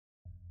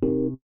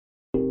Welcome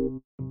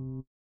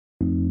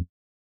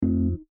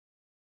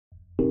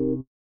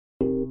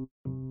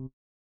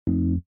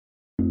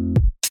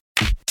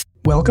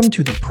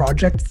to the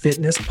Project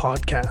Fitness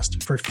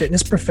podcast for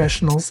fitness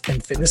professionals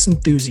and fitness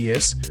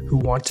enthusiasts who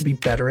want to be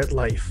better at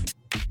life.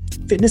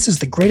 Fitness is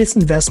the greatest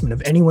investment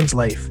of anyone's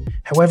life.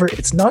 However,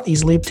 it's not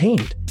easily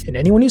obtained, and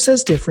anyone who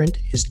says different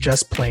is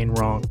just plain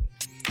wrong.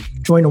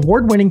 Join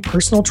award-winning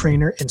personal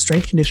trainer and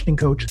strength conditioning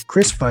coach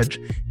Chris Fudge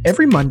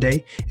every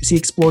Monday as he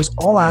explores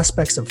all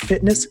aspects of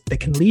fitness that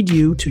can lead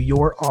you to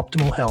your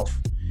optimal health.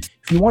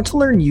 If you want to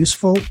learn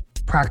useful,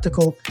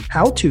 practical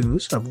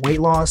how-tos of weight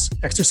loss,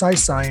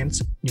 exercise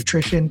science,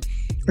 nutrition,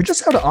 or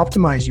just how to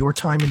optimize your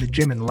time in the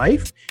gym and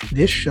life,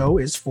 this show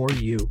is for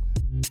you.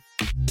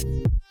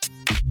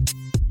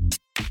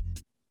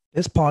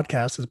 This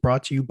podcast is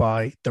brought to you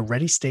by the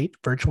Ready State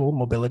Virtual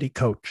Mobility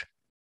Coach.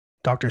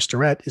 Dr.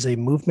 Starrett is a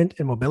movement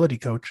and mobility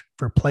coach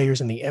for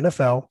players in the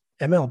NFL,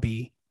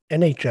 MLB,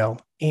 NHL,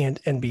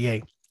 and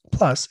NBA,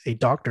 plus a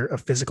doctor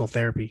of physical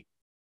therapy.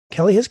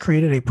 Kelly has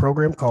created a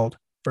program called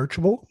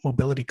Virtual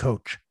Mobility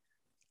Coach.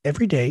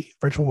 Every day,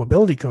 Virtual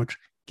Mobility Coach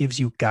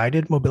gives you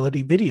guided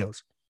mobility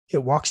videos.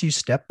 It walks you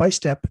step by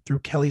step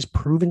through Kelly's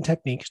proven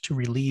techniques to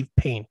relieve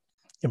pain,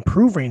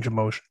 improve range of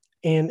motion,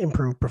 and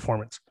improve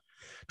performance.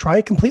 Try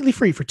it completely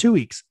free for 2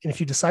 weeks, and if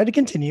you decide to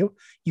continue,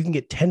 you can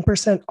get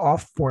 10%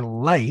 off for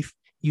life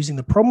using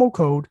the promo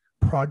code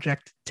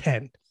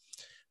PROJECT10.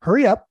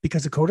 Hurry up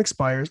because the code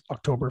expires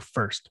October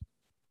 1st.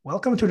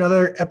 Welcome to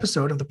another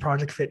episode of the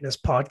Project Fitness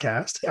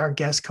podcast. Our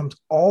guest comes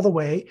all the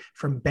way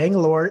from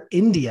Bangalore,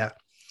 India.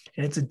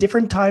 And it's a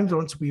different time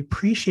zone, so we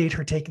appreciate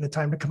her taking the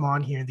time to come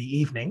on here in the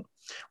evening.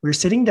 We're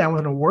sitting down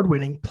with an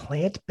award-winning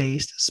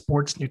plant-based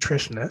sports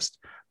nutritionist,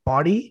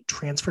 body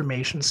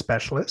transformation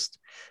specialist,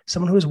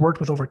 someone who has worked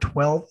with over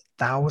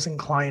 12,000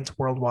 clients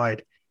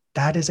worldwide.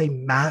 That is a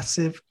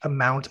massive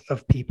amount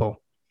of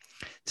people.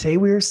 Today,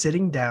 we are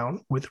sitting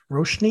down with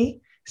Roshni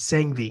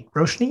Sanghvi.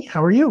 Roshni,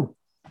 how are you?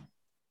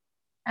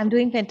 I'm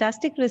doing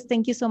fantastic, Chris.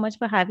 Thank you so much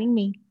for having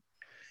me.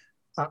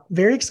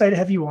 Very excited to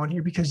have you on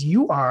here because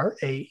you are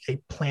a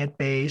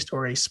plant-based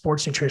or a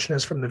sports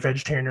nutritionist from the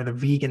vegetarian or the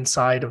vegan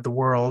side of the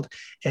world.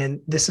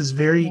 And this is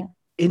very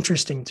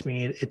interesting to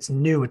me. It's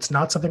new. It's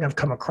not something I've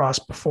come across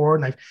before.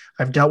 And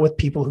I've dealt with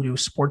people who do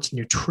sports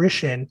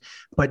nutrition,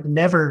 but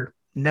never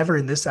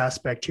in this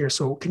aspect here.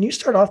 So can you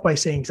start off by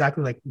saying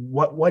exactly like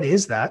what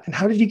is that and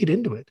how did you get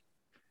into it?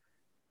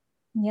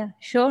 Yeah,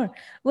 sure.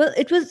 Well,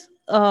 it was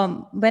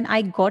when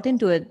I got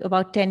into it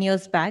about 10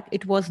 years back,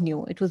 it was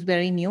new. It was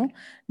very new.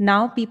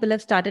 Now people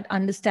have started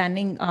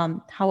understanding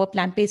how a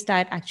plant-based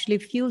diet actually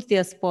fuels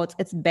their sports.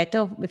 It's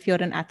better if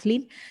you're an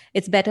athlete.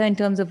 It's better in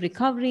terms of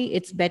recovery.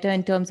 It's better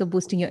in terms of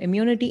boosting your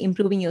immunity,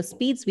 improving your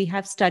speeds. We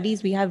have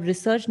studies, we have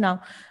research now,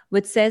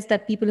 which says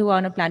that people who are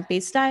on a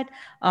plant-based diet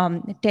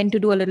tend to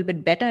do a little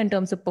bit better in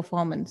terms of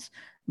performance.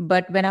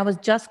 But when I was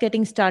just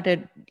getting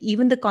started,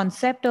 even the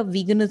concept of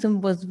veganism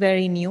was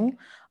very new.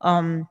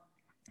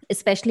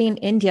 Especially in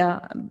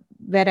India,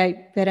 where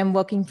I'm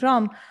working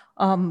from,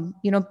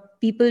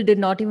 people did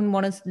not even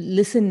want to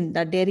listen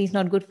that dairy is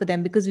not good for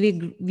them because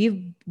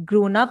we've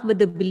grown up with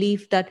the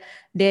belief that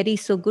dairy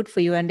is so good for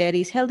you and dairy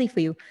is healthy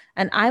for you.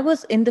 And I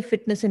was in the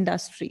fitness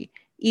industry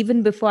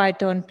even before I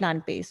turned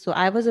plant-based. So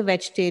I was a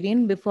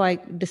vegetarian before I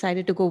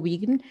decided to go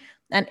vegan.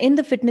 And in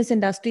the fitness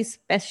industry,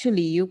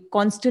 especially, you're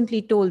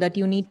constantly told that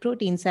you need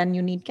proteins and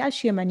you need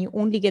calcium and you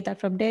only get that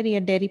from dairy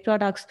and dairy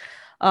products.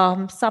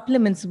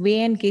 Supplements,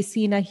 whey and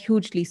casein are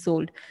hugely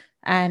sold.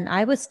 And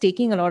I was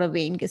taking a lot of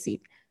whey and casein.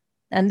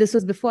 And this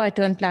was before I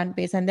turned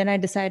plant-based. And then I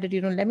decided,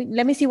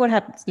 let me see what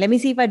happens. Let me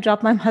see if I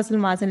drop my muscle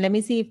mass and let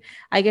me see if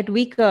I get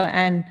weaker.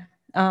 And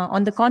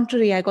on the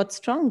contrary, I got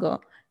stronger.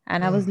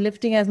 And I was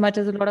lifting as much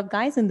as a lot of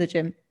guys in the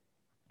gym.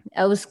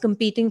 I was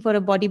competing for a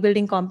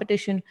bodybuilding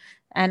competition.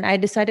 And I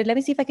decided, let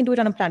me see if I can do it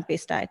on a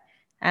plant-based diet.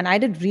 And I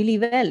did really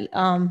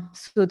well.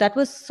 So that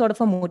was sort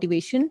of a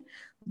motivation.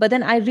 But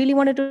then I really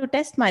wanted to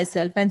test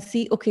myself and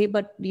see, okay,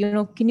 but,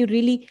 can you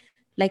really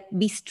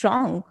be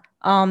strong?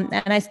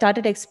 And I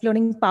started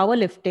exploring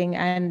powerlifting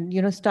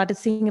and, started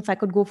seeing if I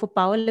could go for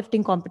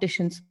powerlifting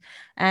competitions.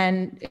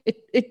 And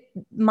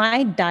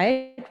my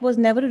diet was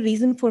never a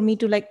reason for me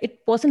to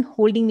it wasn't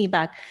holding me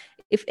back.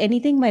 If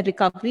anything, my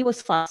recovery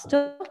was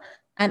faster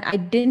and I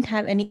didn't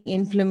have any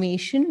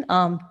inflammation.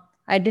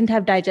 I didn't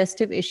have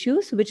digestive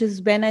issues, which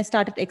is when I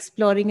started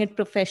exploring it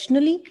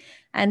professionally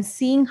and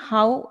seeing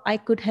how I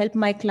could help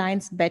my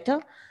clients better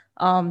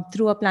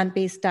through a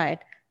plant-based diet.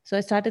 So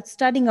I started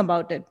studying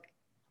about it.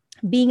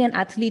 Being an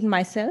athlete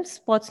myself,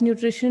 sports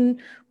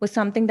nutrition was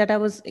something that I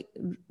was,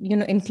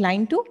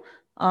 inclined to.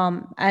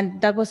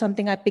 And that was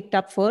something I picked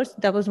up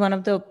first. That was one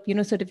of the,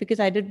 certificates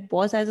I did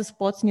was as a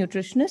sports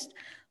nutritionist.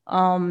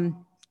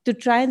 To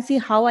try and see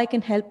how I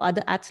can help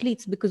other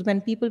athletes, because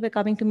when people were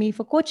coming to me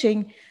for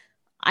coaching,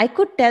 I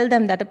could tell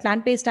them that a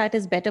plant-based diet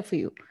is better for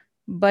you,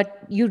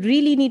 but you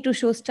really need to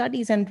show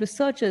studies and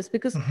researchers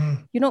because,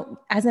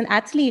 as an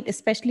athlete,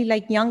 especially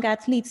young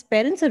athletes,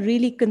 parents are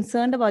really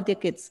concerned about their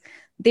kids.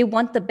 They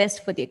want the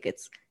best for their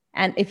kids.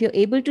 And if you're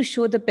able to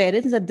show the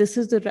parents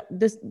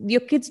that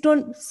your kids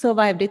don't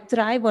survive, they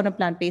thrive on a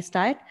plant-based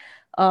diet,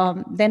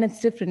 then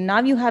it's different. Now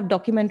you have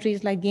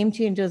documentaries like Game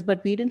Changers,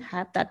 but we didn't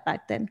have that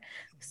back then.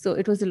 So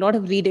it was a lot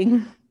of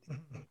reading.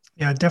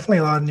 Yeah, definitely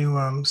a lot of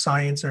new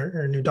science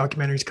or new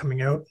documentaries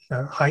coming out,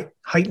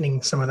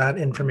 heightening some of that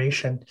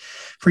information.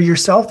 For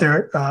yourself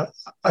there,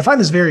 I find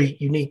this very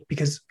unique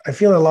because I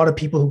feel a lot of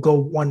people who go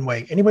one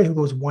way, anybody who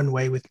goes one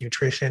way with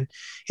nutrition,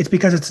 it's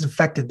because it's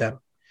affected them.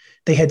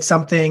 They had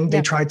something,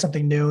 they tried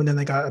something new, and then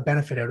they got a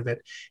benefit out of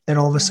it. Then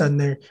all of a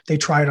sudden they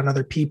try it on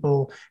other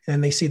people,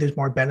 and they see there's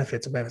more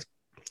benefits of it.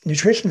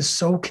 Nutrition is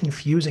so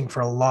confusing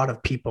for a lot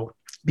of people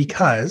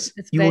because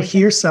you will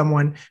hear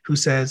someone who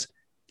says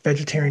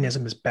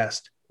vegetarianism is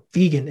best,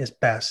 vegan is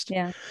best,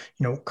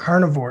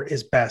 carnivore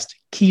is best,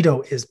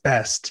 keto is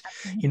best.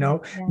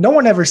 No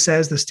one ever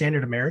says the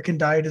standard American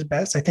diet is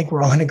best. I think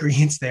we're all in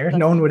agreement there.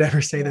 No one would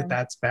ever say that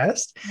that's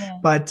best.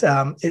 But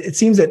it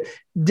seems that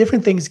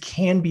different things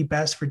can be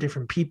best for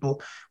different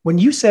people. When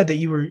you said that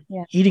you were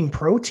eating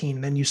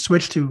protein, then you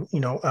switched to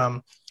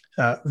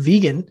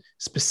vegan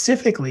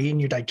specifically,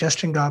 and your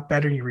digestion got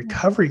better, your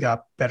recovery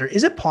got better.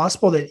 Is it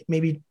possible that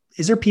maybe,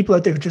 is there people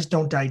out there who just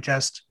don't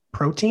digest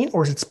protein,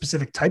 or is it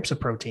specific types of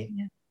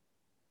protein?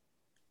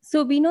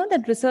 So we know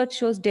that research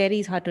shows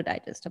dairy is hard to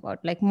digest. About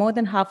like more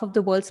than half of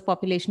the world's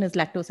population is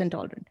lactose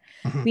intolerant.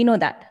 We know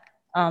that.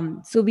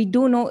 So we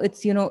do know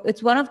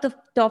it's one of the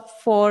top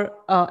 4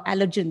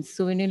 allergens.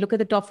 So when you look at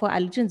the top 4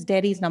 allergens,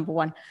 dairy is number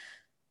 1.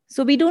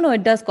 So we do know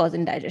it does cause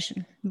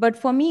indigestion. But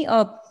for me,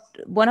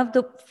 one of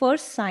the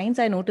first signs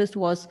I noticed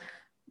was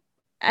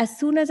as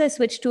soon as I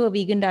switched to a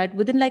vegan diet,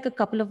 within like a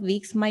couple of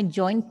weeks, my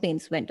joint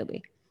pains went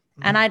away.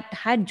 And I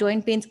had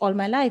joint pains all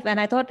my life. And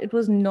I thought it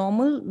was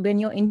normal when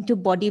you're into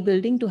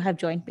bodybuilding to have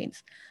joint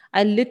pains.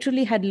 I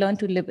literally had learned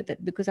to live with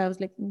it because I was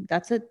like,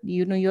 that's it.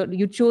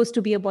 You chose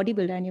to be a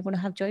bodybuilder and you're going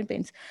to have joint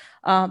pains.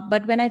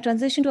 But when I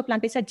transitioned to a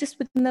plant-based diet, just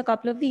within a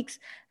couple of weeks,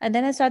 and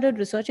then I started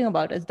researching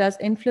about it. Does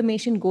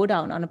inflammation go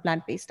down on a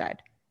plant-based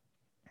diet?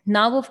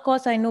 Now, of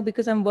course, I know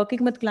because I'm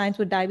working with clients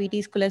with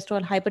diabetes,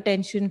 cholesterol,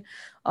 hypertension,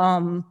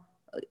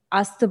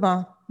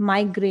 asthma,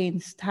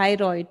 migraines,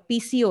 thyroid,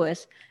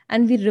 PCOS,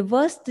 and we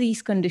reverse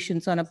these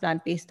conditions on a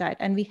plant-based diet,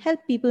 and we help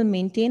people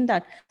maintain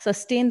that,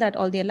 sustain that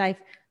all their life.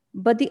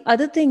 But the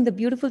other thing, the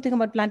beautiful thing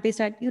about plant-based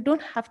diet, you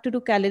don't have to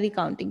do calorie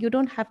counting. You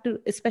don't have to,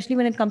 especially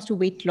when it comes to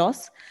weight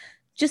loss,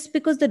 just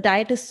because the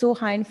diet is so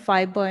high in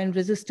fiber and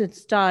resistant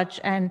starch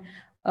and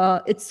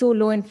it's so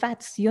low in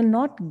fats, you're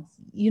not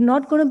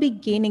going to be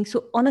gaining.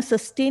 So on a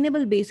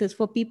sustainable basis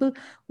for people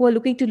who are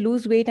looking to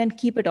lose weight and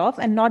keep it off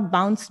and not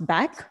bounce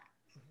back,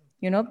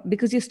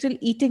 because you're still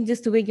eating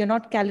just the way, you're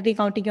not calorie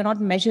counting, you're not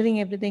measuring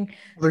everything.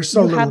 Well, there's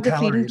so little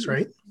calories,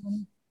 right?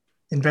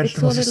 In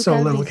vegetables, there's so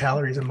little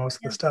calories in most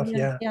of the stuff.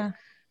 Yeah.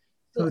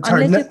 So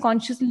unless you're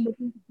consciously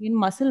looking to gain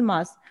muscle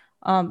mass,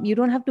 you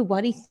don't have to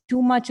worry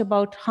too much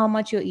about how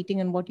much you're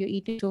eating and what you're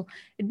eating. So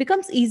it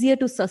becomes easier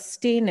to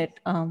sustain it,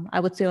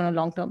 I would say, on a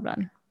long-term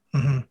run.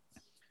 Mm-hmm.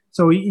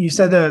 So you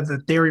said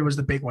the dairy was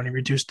the big one. You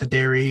reduced the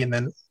dairy and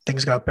then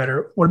things got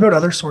better. What about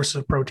other sources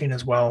of protein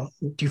as well?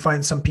 Do you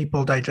find some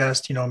people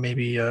digest,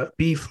 maybe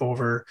beef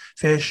over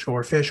fish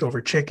or fish over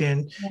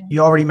chicken? Yeah. You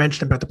already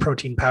mentioned about the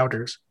protein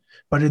powders,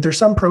 but are there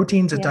some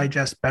proteins that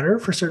digest better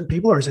for certain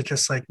people, or is it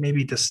just like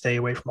maybe just stay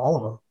away from all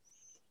of them?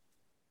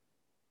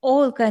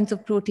 All kinds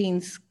of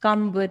proteins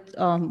come with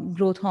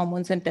growth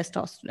hormones and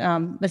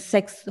testosterone,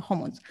 sex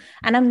hormones.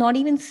 And I'm not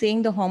even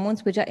saying the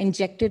hormones which are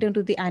injected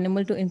into the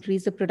animal to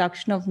increase the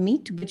production of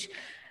meat, which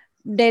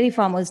dairy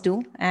farmers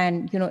do.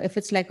 And, if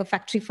it's like a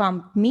factory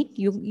farm meat,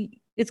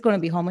 it's going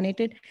to be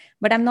hormonated.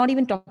 But I'm not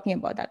even talking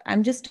about that.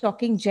 I'm just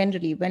talking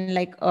generally when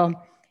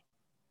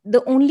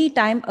the only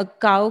time a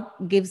cow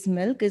gives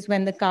milk is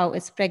when the cow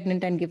is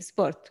pregnant and gives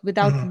birth.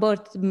 Without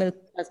birth, milk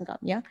doesn't come.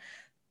 Yeah.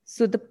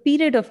 So the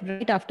period of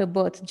right after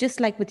birth, just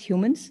like with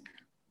humans,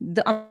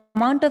 the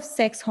amount of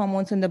sex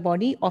hormones in the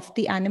body of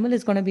the animal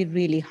is going to be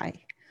really high.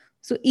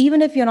 So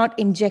even if you're not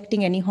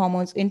injecting any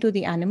hormones into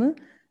the animal,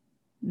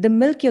 the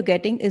milk you're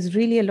getting is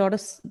really a lot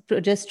of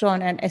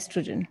progesterone and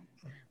estrogen,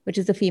 which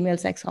is the female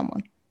sex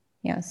hormone.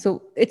 Yeah.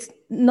 So it's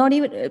not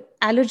even,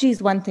 allergy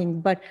is one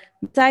thing, but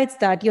besides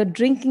that, you're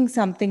drinking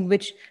something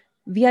which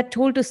we are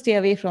told to stay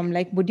away from.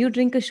 Like, would you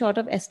drink a shot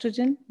of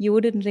estrogen? You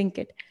wouldn't drink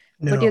it,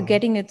 but you're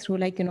getting it through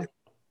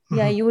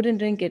yeah, you wouldn't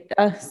drink it.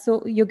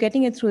 So you're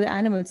getting it through the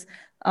animals.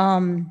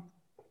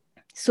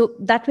 So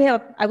that way,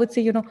 I would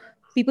say,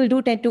 people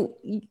do tend to,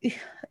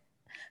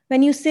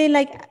 when you say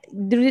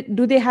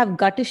do they have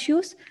gut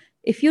issues?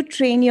 If you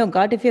train your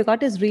gut, if your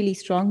gut is really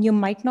strong, you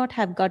might not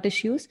have gut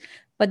issues,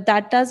 but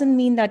that doesn't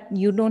mean that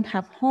you don't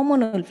have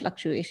hormonal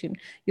fluctuation.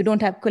 You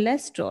don't have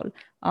cholesterol.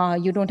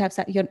 You don't have,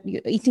 you're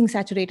eating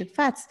saturated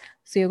fats.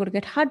 So you're going to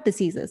get heart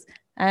diseases.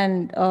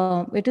 And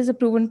it is a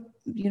proven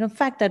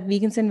fact that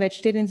vegans and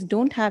vegetarians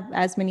don't have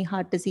as many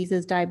heart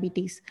diseases,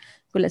 diabetes,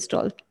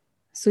 cholesterol.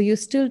 So you're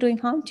still doing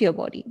harm to your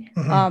body.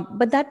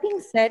 But that being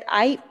said,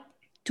 I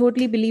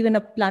totally believe in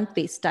a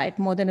plant-based diet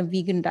more than a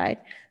vegan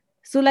diet.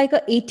 So like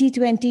a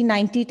 80-20,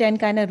 90-10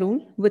 kind of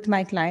rule with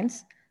my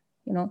clients.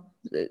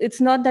 It's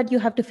not that you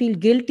have to feel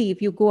guilty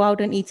if you go out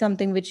and eat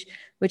something which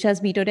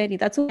has meat or dairy.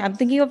 That's okay. I'm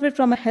thinking of it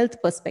from a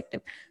health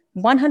perspective.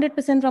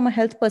 100% from a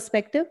health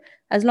perspective,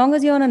 as long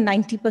as you're on a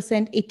 90%,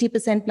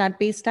 80%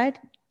 plant-based diet,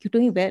 you're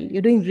doing well.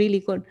 You're doing really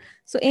good.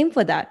 So aim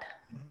for that.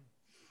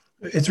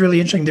 It's really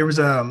interesting. There was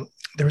a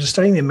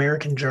study in the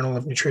American Journal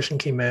of Nutrition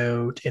came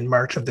out in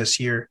March of this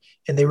year,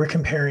 and they were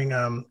comparing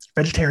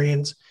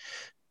vegetarians,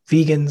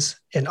 vegans,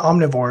 and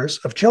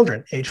omnivores of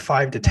children aged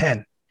 5 to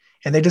 10.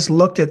 And they just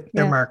looked at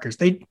their markers.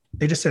 They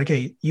just said,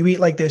 okay, you eat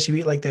like this, you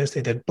eat like this.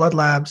 They did blood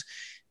labs.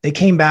 They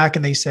came back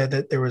and they said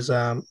that there was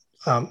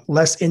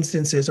less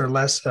instances or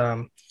less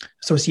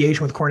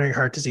association with coronary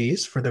heart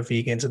disease for the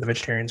vegans and the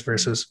vegetarians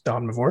versus the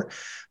omnivore.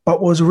 But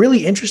what was a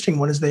really interesting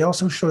one is they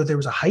also showed that there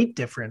was a height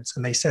difference.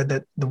 And they said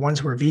that the ones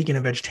who were vegan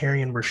and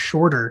vegetarian were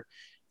shorter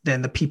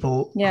than the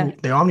people,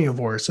 the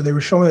omnivores. So they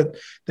were showing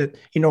that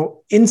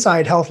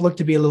inside health looked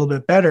to be a little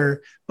bit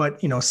better,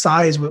 but,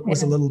 size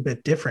was a little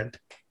bit different.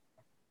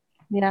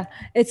 Yeah,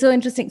 it's so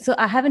interesting. So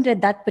I haven't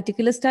read that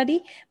particular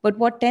study, but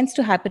what tends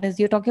to happen is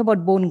you're talking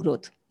about bone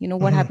growth.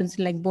 What happens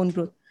to bone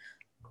growth?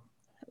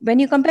 When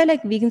you compare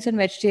vegans and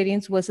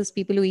vegetarians versus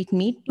people who eat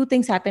meat, two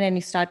things happen when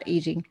you start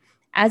aging.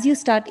 As you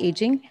start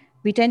aging,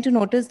 we tend to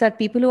notice that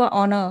people who are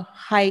on a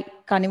high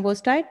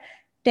carnivorous diet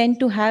tend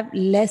to have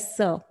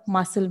lesser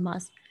muscle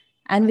mass,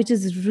 and which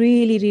is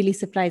really, really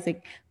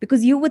surprising,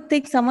 because you would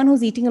think someone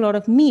who's eating a lot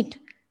of meat,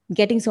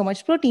 getting so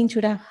much protein,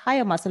 should have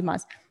higher muscle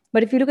mass.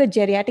 But if you look at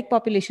geriatric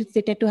populations,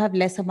 they tend to have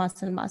lesser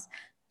muscle mass.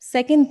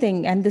 Second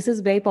thing, and this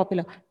is very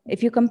popular,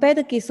 if you compare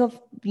the case of,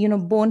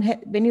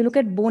 when you look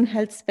at bone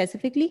health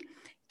specifically,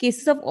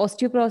 cases of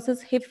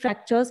osteoporosis, hip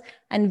fractures,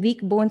 and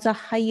weak bones are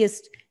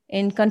highest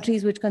in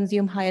countries which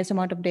consume highest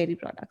amount of dairy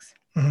products.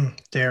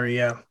 Dairy,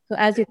 yeah. So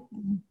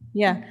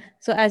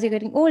as you're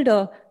getting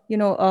older,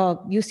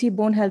 you see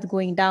bone health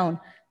going down.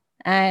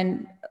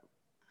 And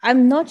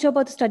I'm not sure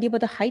about the study about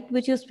the height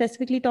which you're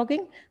specifically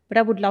talking, but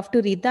I would love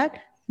to read that.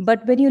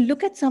 But when you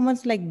look at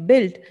someone's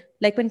build,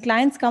 when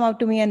clients come up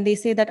to me and they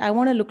say that I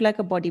want to look like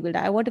a bodybuilder,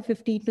 I want a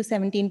 15 to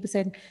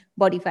 17%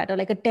 body fat or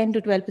a 10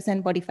 to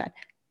 12% body fat.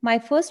 My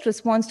first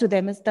response to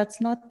them is that's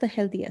not the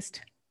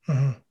healthiest.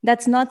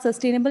 That's not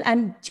sustainable.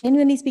 And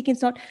genuinely speaking,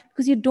 it's not,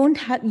 because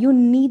you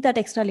need that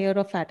extra layer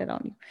of fat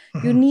around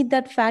you. You need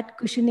that fat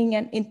cushioning,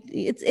 and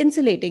it's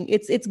insulating.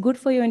 It's good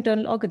for your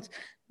internal organs.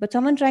 But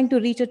someone trying to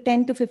reach a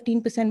 10 to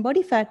 15%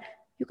 body fat,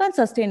 you can't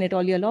sustain it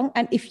all year long.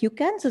 And if you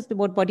can sustain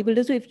what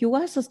bodybuilders do, if you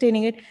are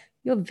sustaining it,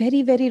 you're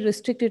very, very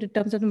restricted in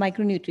terms of the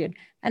micronutrient.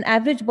 An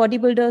average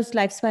bodybuilder's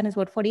lifespan is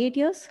 48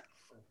 years?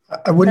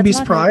 I wouldn't be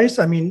surprised.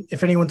 I mean,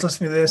 if anyone's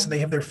listening to this and they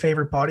have their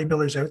favorite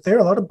bodybuilders out there,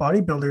 a lot of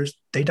bodybuilders,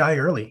 they die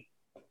early.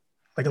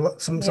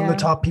 Some of the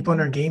top people in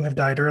our game have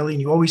died early,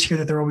 and you always hear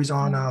that they're always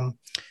on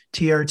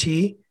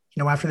TRT.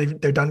 After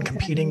they're done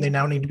competing, they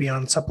now need to be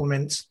on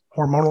supplements,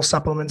 hormonal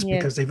supplements,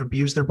 because they've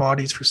abused their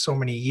bodies for so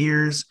many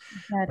years.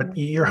 But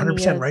you're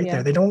 100% right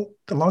there.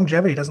 The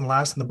longevity doesn't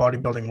last in the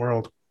bodybuilding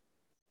world.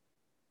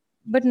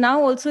 But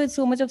now also it's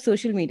so much of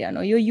social media.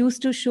 No, you're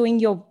used to showing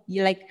your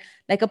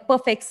like a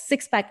perfect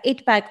 6-pack,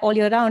 8-pack all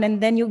year round,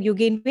 and then you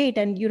gain weight,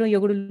 and you're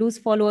going to lose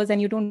followers,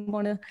 and you don't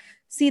want to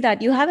see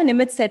that. You have an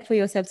image set for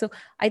yourself. So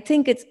I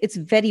think it's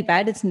very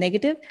bad. It's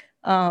negative,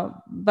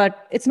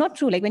 but it's not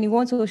true. When you go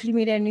on social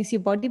media and you see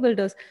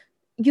bodybuilders,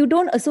 you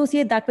don't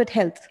associate that with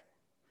health.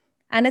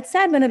 And it's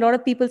sad when a lot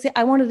of people say,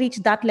 I want to reach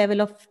that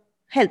level of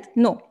health.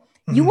 No,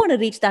 you want to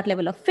reach that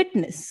level of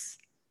fitness.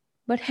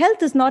 But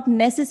health is not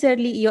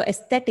necessarily your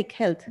aesthetic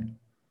health.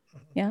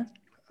 Yeah.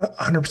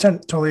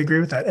 100% totally agree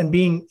with that. And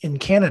being in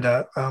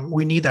Canada,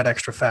 we need that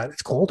extra fat.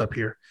 It's cold up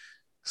here.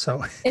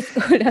 So it's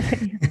cold up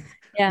here.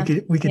 Yeah.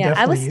 we could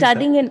definitely I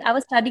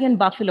was studying in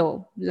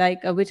Buffalo,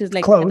 which is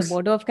at the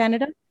border of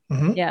Canada.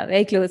 Yeah,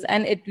 very close.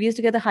 And we used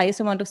to get the highest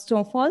amount of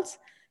snowfalls.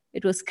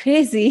 It was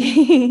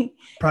crazy.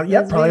 Probably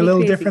a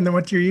little different than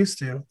what you're used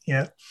to.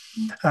 Yeah.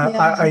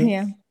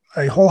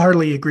 I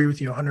wholeheartedly agree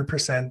with you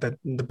 100% that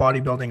the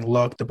bodybuilding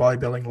look, the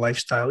bodybuilding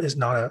lifestyle is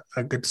not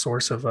a good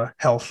source of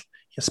health,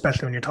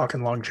 especially when you're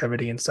talking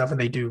longevity and stuff. And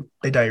they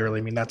die early.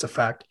 I mean, that's a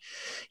fact.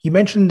 You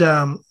mentioned,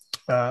 one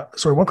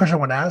question I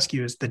want to ask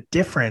you is the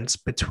difference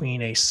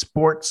between a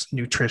sports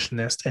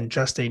nutritionist and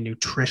just a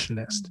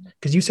nutritionist.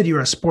 Because you said you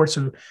were a sports,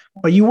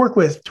 but you work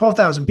with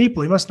 12,000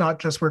 people. You must not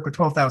just work with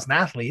 12,000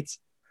 athletes.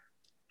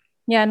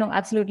 Yeah, no,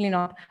 absolutely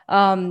not.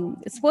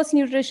 Sports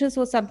nutrition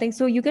was something.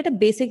 So you get a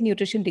basic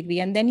nutrition degree,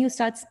 and then you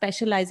start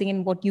specializing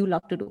in what you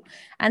love to do.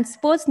 And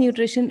sports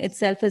nutrition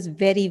itself is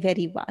very,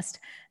 very vast.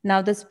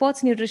 Now, the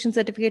sports nutrition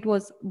certificate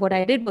was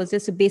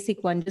just a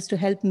basic one, just to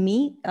help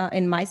me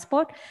in my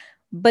sport.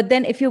 But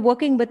then if you're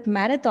working with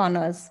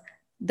marathoners,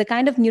 the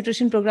kind of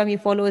nutrition program you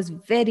follow is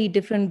very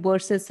different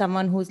versus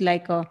someone who's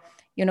like a,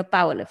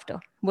 power lifter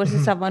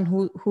versus someone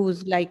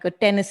who's like a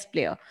tennis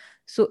player.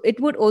 So it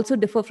would also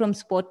differ from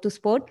sport to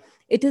sport.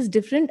 It is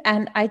different.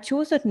 And I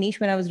chose that niche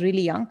when I was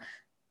really young.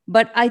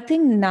 But I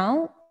think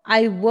now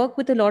I work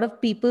with a lot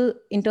of people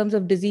in terms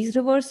of disease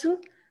reversal,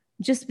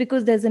 just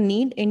because there's a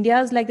need. India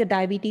is like the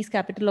diabetes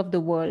capital of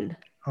the world.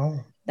 Oh.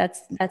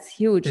 That's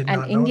huge. Did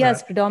And not know India is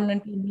that.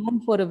 predominantly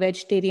known for a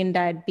vegetarian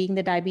diet, being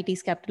the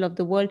diabetes capital of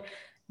the world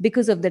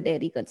because of the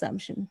dairy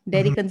consumption.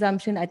 Dairy Mhm.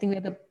 consumption, I think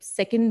we're the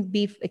second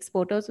beef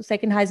exporters,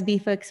 second highest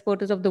beef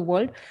exporters of the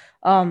world.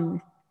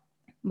 Um,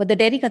 but the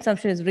dairy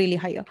consumption is really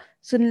higher.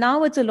 So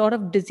now it's a lot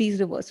of disease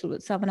reversal.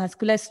 Someone has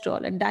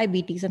cholesterol and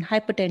diabetes and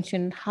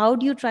hypertension. How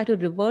do you try to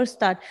reverse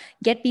that,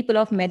 get people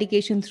off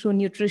medication through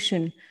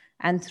nutrition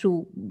and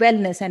through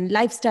wellness and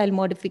lifestyle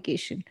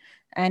modification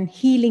and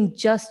healing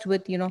just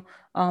with,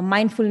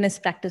 mindfulness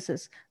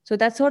practices? So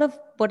that's sort of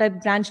what I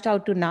branched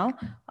out to now.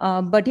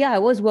 But yeah, I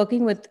was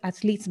working with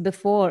athletes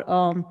before,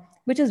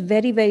 which is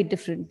very, very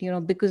different,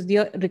 because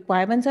their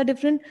requirements are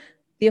different.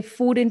 Their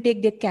food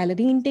intake, their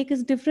calorie intake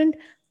is different,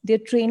 their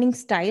training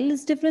style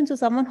is different. So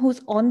someone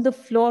who's on the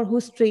floor,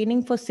 who's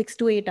training for 6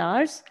 to 8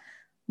 hours,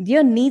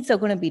 their needs are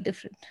going to be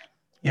different.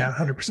 Yeah, Yeah.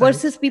 100%.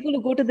 Versus people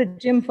who go to the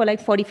gym for like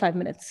 45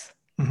 minutes.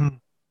 Mhm.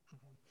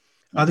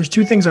 Yeah. There's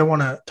two things I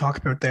want to talk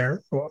about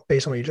there,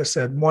 based on what you just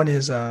said. One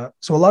is, so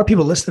a lot of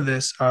people listen to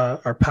this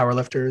are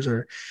powerlifters,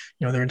 or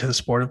they're into the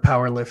sport of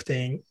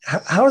powerlifting.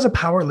 How is a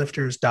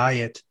powerlifter's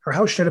diet, or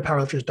how should a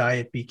powerlifter's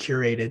diet be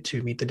curated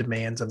to meet the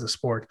demands of the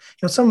sport?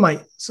 Like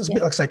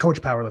I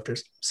coach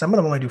powerlifters. Some of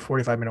them only do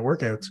 45-minute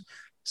workouts.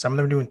 Some of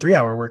them are doing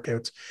 3-hour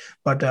workouts.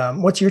 But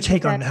what's your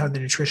take on how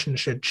the nutrition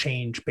should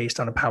change based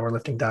on a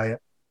powerlifting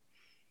diet?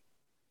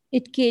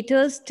 It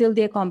caters till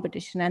their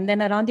competition, and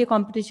then around their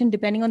competition,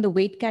 depending on the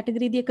weight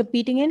category they're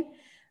competing in,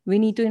 we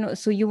need to,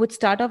 so you would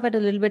start off at a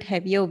little bit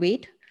heavier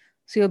weight,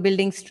 so you're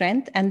building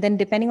strength, and then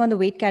depending on the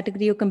weight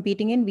category you're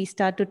competing in, we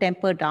start to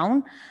temper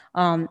down.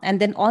 And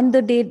then on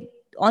the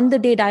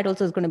day diet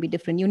also is going to be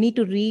different. You need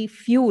to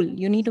refuel.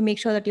 You need to make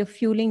sure that you're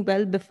fueling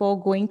well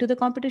before going to the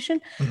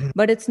competition. Mm-hmm.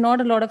 But it's not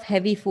a lot of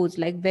heavy foods,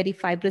 like very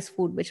fibrous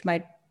food, which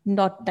might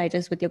not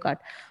digest with your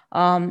gut.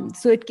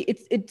 So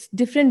it's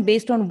different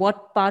based on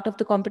what part of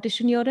the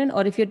competition you're in,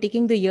 or if you're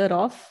taking the year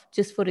off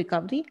just for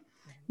recovery,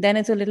 then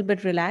it's a little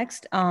bit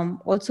relaxed.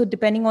 Also,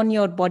 depending on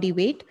your body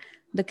weight,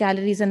 the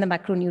calories and the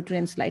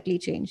macronutrients slightly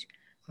change.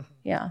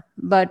 Yeah,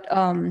 but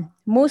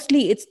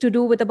mostly it's to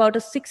do with about a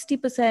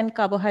 60%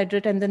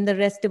 carbohydrate, and then the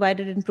rest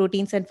divided in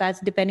proteins and fats,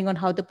 depending on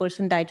how the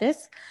person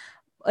digests.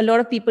 A lot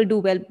of people do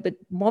well with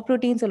more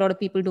proteins. A lot of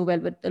people do well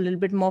with a little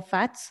bit more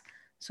fats.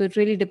 So it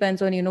really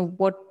depends on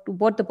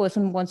what the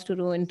person wants to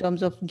do in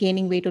terms of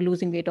gaining weight or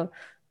losing weight or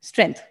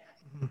strength.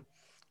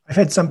 I've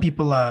had some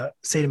people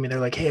say to me, they're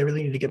like, "Hey, I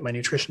really need to get my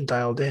nutrition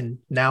dialed in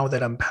now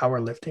that I'm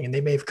powerlifting," and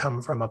they may have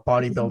come from a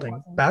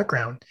bodybuilding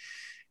background.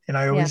 And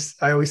I always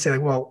say,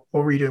 like, "Well,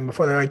 what were you doing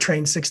before?" They're like, "I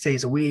trained 6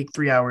 days a week,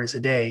 3 hours a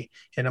day."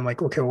 And I'm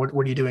like, "Okay, what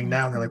are you doing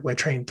now?" And they're like, "Well, I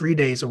train 3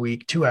 days a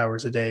week, 2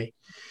 hours a day."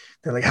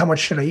 They're like, "How much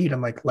should I eat?"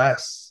 I'm like,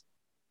 "Less."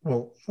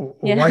 Well,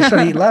 why should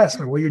I eat less?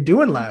 I'm like, well, you're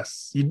doing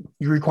less. Your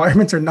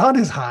requirements are not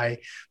as high.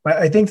 But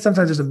I think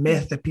sometimes there's a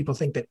myth that people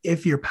think that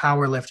if you're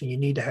powerlifting, you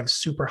need to have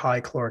super high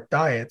caloric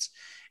diets.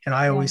 And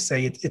I always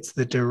say it's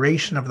the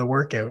duration of the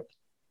workout.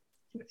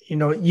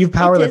 You've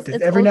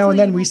powerlifted. Every now and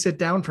then we sit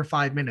down for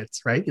 5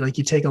 minutes, right? Like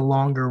you take a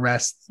longer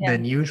rest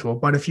than usual.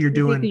 But if you're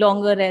doing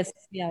longer rest,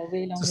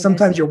 way longer. So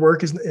sometimes your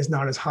work is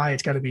not as high.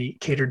 It's got to be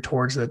catered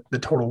towards the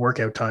total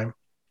workout time.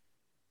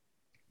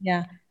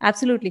 Yeah,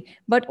 absolutely.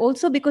 But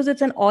also because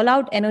it's an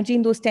all-out energy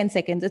in those 10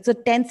 seconds. It's a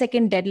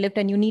 10-second deadlift,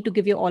 and you need to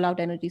give your all-out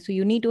energy. So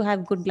you need to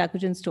have good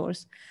glycogen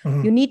stores.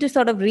 Mm-hmm. You need to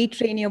sort of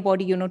retrain your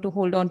body, to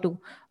hold on to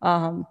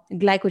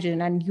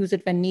glycogen and use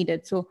it when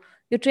needed. So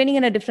you're training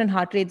in a different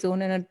heart rate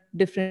zone and a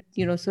different,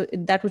 so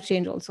that would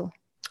change also.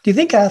 Do you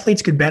think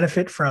athletes could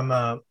benefit from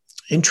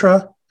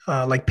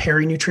like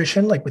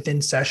peri-nutrition, like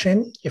within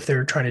session, if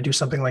they're trying to do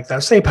something like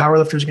that? Say a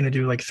powerlifter is going to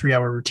do like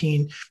 3-hour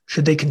routine.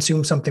 Should they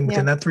consume something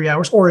within that 3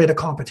 hours or at a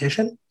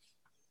competition?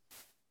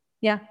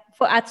 Yeah,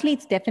 for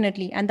athletes,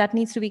 definitely. And that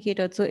needs to be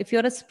catered. So if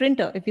you're a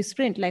sprinter, if you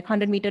sprint like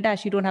 100-meter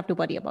dash, you don't have to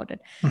worry about it.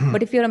 Mm-hmm.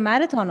 But if you're a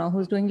marathoner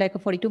who's doing like a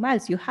 42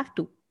 miles, you have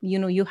to,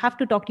 you have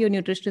to talk to your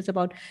nutritionist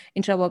about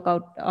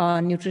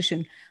intra-workout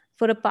nutrition.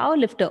 For a power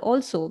lifter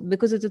also,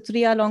 because it's a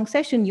 3-hour long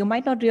session, you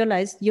might not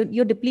realize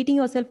you're depleting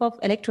yourself of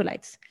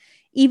electrolytes.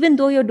 Even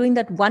though you're doing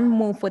that one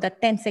move for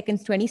that 10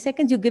 seconds, 20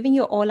 seconds, you're giving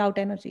your all out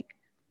energy,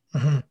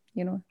 mm-hmm.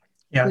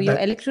 So your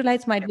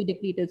electrolytes might be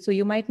depleted. So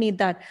you might need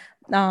that.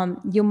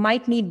 You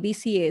might need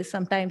BCAAs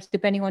sometimes,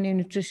 depending on your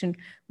nutrition,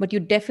 but you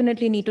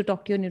definitely need to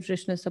talk to your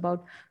nutritionist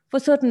about for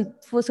certain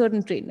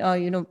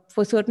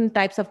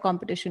types of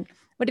competition.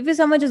 But if you're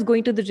someone just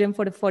going to the gym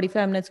for the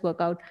 45 minutes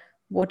workout,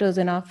 water is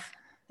enough.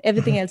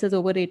 Everything else is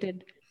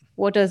overrated.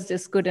 Water is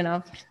just good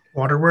enough.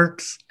 Water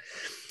works.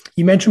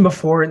 You mentioned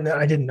before, and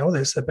I didn't know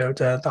this, about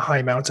the high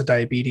amounts of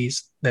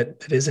diabetes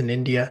that is in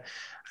India.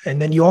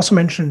 And then you also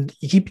mentioned,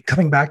 you keep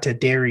coming back to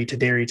dairy.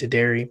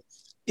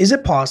 Is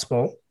it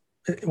possible?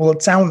 Well,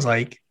 it sounds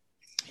like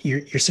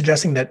you're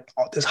suggesting that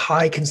this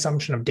high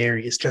consumption of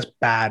dairy is just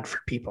bad for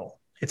people.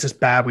 It's just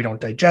bad. We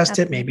don't digest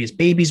it. Maybe as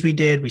babies we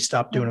did. We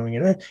stopped Yeah. doing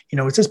it.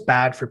 It's just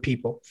bad for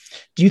people.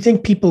 Do you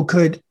think people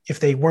could, if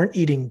they weren't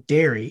eating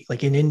dairy,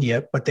 like in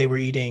India, but they were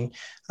eating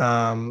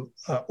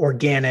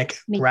organic,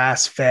 Meat.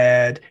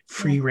 grass-fed, Yeah.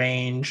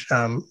 free-range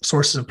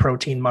sources of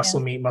protein, muscle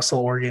Yeah. meat, muscle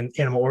organ,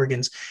 animal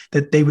organs,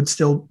 that they would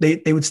still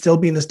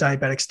be in this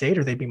diabetic state,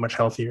 or they'd be much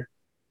healthier?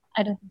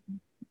 I don't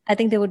I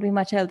think they would be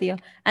much healthier.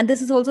 And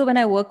this is also when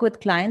I work with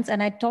clients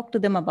and I talk to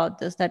them about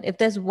this, that if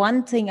there's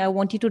one thing I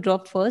want you to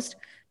drop first,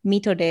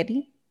 meat or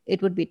dairy,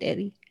 it would be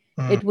dairy.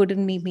 It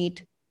wouldn't be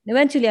meat.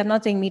 Eventually, I'm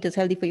not saying meat is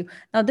healthy for you.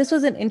 Now, this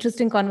was an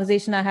interesting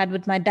conversation I had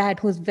with my dad,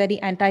 who's very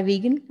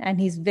anti-vegan and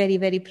he's very,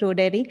 very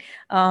pro-dairy.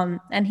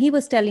 And he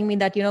was telling me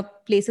that,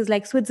 places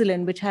like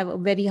Switzerland, which have a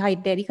very high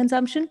dairy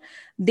consumption,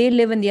 they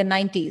live in their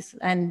 90s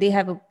and they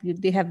have,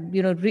 they have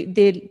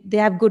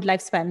good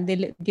lifespan.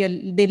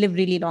 They live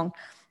really long.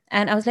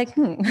 And I was like,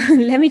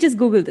 let me just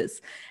Google this.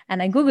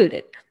 And I Googled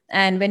it.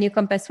 And when you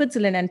compare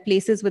Switzerland and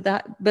places with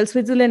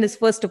Switzerland is,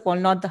 first of all,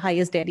 not the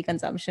highest dairy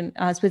consumption.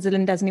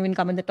 Switzerland doesn't even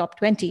come in the top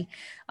 20.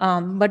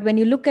 But when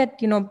you look at,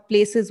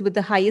 places with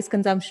the highest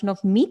consumption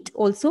of meat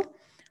also,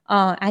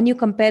 and you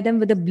compare them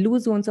with the blue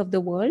zones of the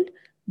world,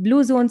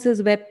 blue zones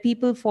is where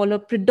people follow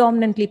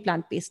predominantly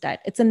plant-based diet.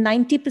 It's a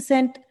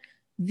 90%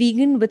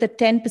 vegan with a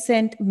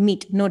 10%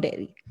 meat, no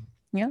dairy.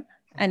 Yeah.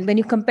 And when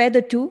you compare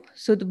the two,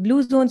 so the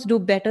blue zones do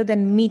better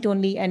than meat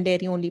only and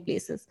dairy only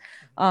places.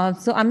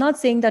 So I'm not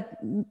saying that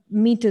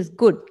meat is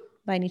good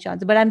by any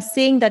chance, but I'm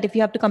saying that if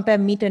you have to compare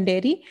meat and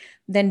dairy,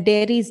 then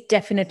dairy is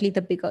definitely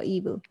the bigger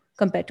evil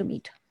compared to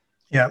meat.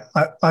 Yeah,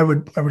 I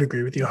would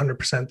agree with you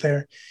 100%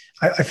 there.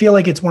 I feel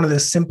like it's one of the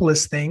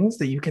simplest things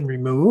that you can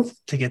remove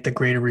to get the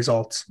greater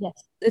results. Yes,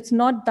 it's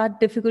not that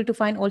difficult to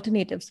find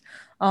alternatives,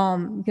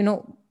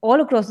 all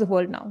across the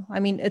world now. I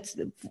mean,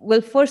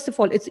 first of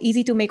all, it's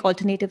easy to make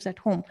alternatives at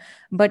home.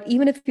 But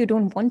even if you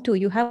don't want to,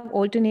 you have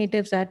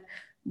alternatives at,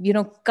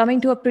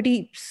 coming to a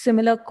pretty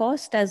similar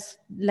cost as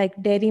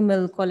like dairy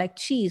milk or like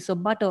cheese or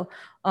butter.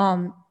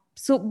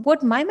 So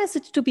what my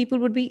message to people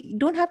would be, you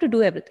don't have to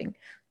do everything.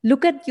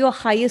 Look at your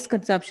highest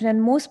consumption.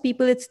 And most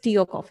people, it's tea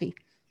or coffee.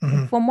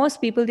 Mm-hmm. For most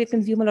people, they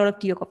consume a lot of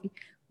tea or coffee.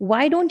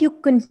 Why don't you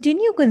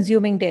continue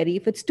consuming dairy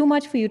if it's too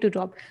much for you to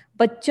drop,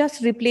 but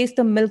just replace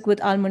the milk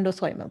with almond or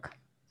soy milk?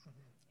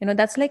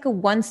 That's like a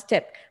one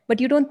step,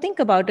 but you don't think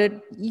about it.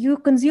 You're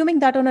consuming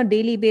that on a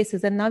daily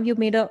basis. And now you've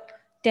made a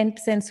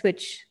 10%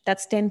 switch.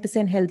 That's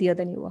 10% healthier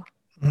than you are.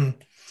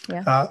 Mm-hmm.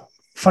 Yeah.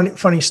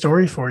 Funny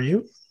story for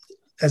you.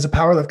 As a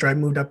powerlifter, I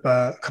moved up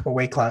a couple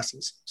weight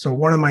classes. So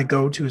one of my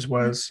go-tos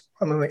was,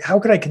 I'm like, how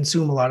could I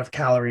consume a lot of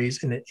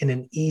calories in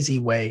an easy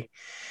way?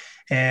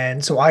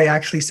 And so I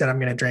actually said, I'm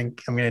going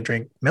to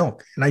drink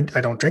milk. And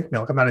I don't drink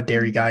milk. I'm not a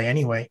dairy guy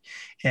anyway.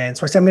 And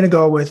so I said, I'm going to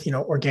go with,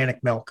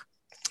 organic milk.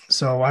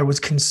 So I was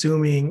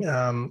consuming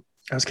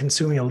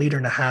a liter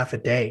and a half a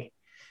day,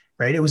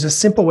 right? It was a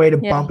simple way to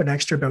bump an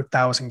extra about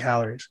 1,000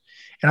 calories.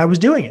 And I was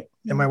doing it.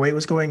 And my weight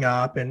was going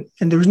up, and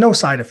there was no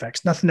side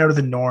effects, nothing out of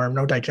the norm,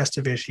 no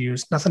digestive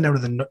issues, nothing out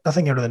of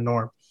the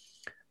norm.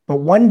 But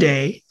one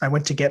day I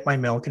went to get my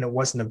milk and it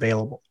wasn't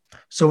available.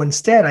 So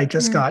instead, I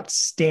just got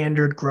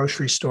standard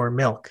grocery store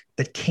milk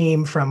that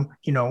came from,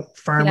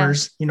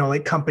 farmers,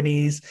 like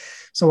companies.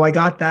 So I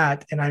got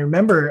that. And I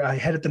remember I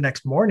had it the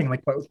next morning,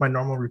 like with my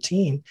normal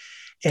routine,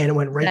 and it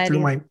went right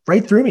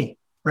through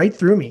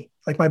me.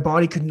 Like my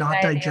body could not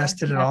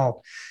digest it at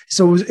all.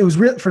 So it was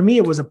real for me.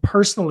 It was a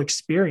personal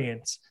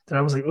experience that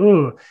I was like,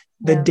 oh,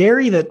 the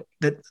dairy that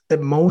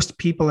most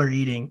people are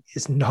eating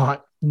is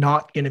not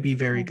going to be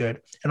very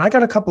good. And I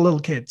got a couple little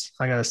kids.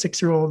 I got a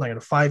 6-year-old, I got a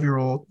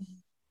 5-year-old,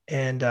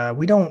 and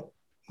we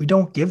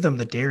don't give them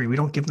the dairy. We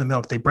don't give them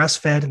milk. They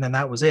breastfed, and then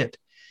that was it.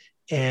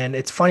 And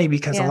it's funny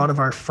because a lot of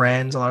our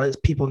friends, a lot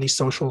of people in these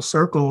social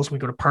circles, we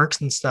go to parks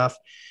and stuff,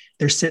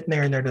 they're sitting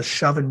there and they're just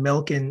shoving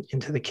milk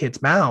into the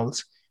kids'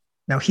 mouths.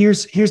 Now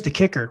here's the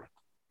kicker.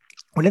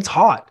 When it's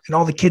hot and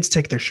all the kids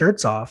take their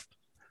shirts off,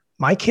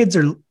 my kids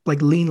are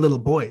like lean little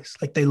boys.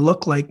 Like they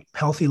look like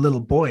healthy little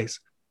boys.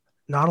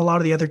 Not a lot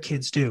of the other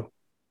kids do.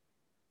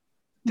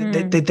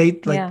 They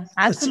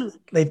absolutely.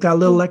 They've got a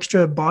little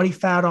extra body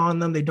fat on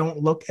them. They don't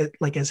look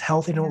like as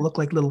healthy. They don't look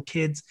like little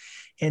kids.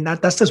 And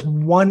that's just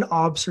one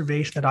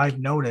observation that I've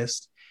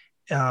noticed.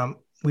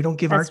 We don't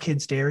give our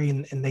kids dairy,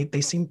 and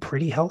they seem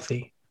pretty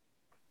healthy.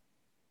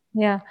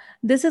 Yeah,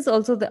 this is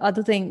also the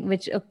other thing,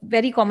 which a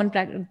very common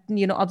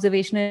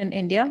observation in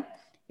India.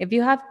 If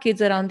you have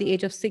kids around the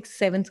age of 6th,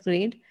 7th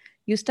grade,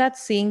 you start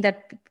seeing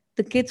that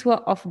the kids who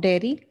are off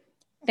dairy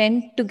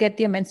tend to get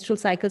their menstrual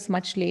cycles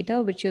much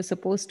later, which you're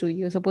supposed to.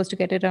 You're supposed to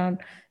get it around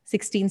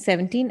 16,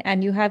 17.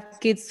 And you have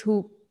kids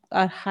who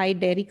are high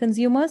dairy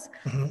consumers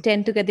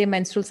tend to get their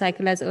menstrual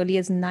cycle as early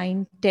as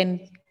 9,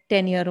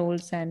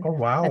 10-year-olds. And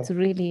that's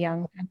really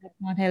young. And that's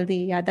not healthy.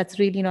 Yeah, that's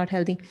really not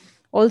healthy.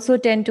 Also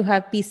tend to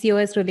have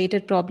PCOS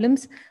related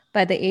problems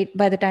by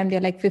the time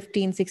they're like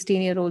 15,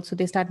 16-year-olds. So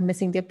they start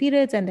missing their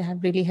periods and they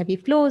have really heavy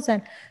flows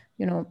and,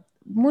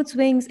 mood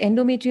swings,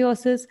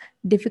 endometriosis,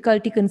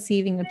 difficulty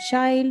conceiving a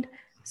child.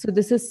 So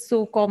this is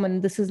so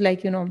common. This is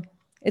like,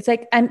 It's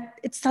like, and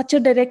it's such a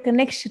direct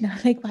connection.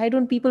 Like, why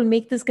don't people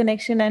make this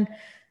connection? And,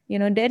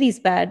 dairy's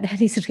bad.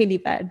 Dairy's really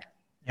bad.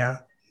 Yeah.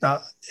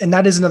 And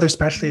that is another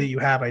specialty that you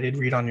have. I did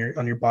read on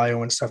your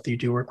bio and stuff that you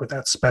do work with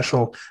that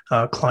special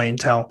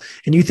clientele.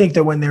 And you think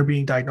that when they're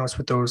being diagnosed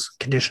with those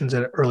conditions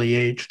at an early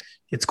age,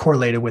 it's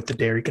correlated with the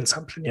dairy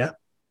consumption. Yeah.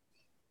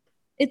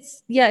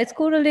 It's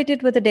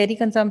correlated with the dairy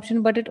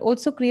consumption, but it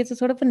also creates a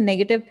sort of a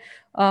negative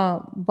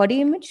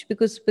body image,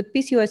 because with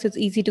PCOS, it's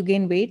easy to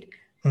gain weight.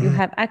 You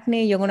have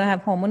acne, you're going to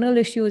have hormonal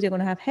issues, you're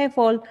going to have hair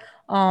fall.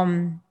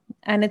 And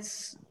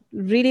it's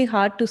really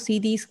hard to see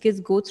these kids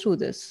go through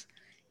this,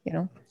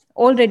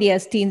 already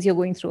as teens, you're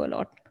going through a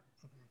lot.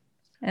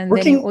 And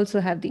then you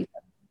also have these.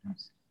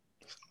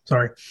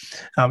 Sorry.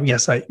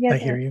 Yes, I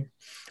hear you.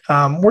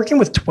 Working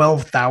with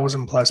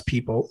 12,000 plus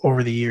people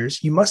over the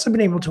years, you must have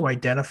been able to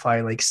identify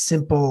like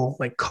simple,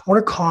 like what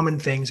are common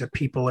things that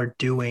people are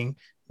doing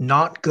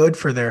not good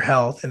for their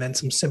health, and then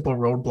some simple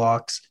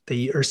roadblocks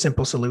or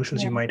simple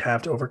solutions you might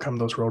have to overcome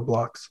those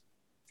roadblocks.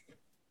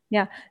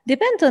 Yeah,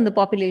 depends on the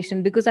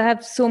population, because I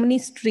have so many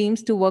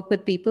streams to work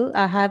with people.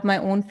 I have my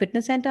own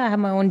fitness center. I have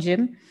my own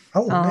gym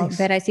nice.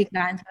 Where I see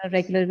clients on a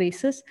regular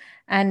basis.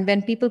 And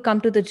when people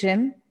come to the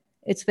gym,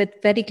 it's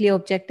with very clear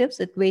objectives.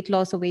 It's weight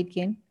loss or weight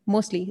gain.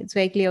 Mostly it's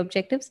very clear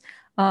objectives.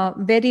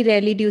 Very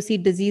rarely do you see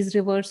disease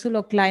reversal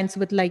or clients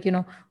with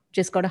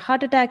just got a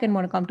heart attack and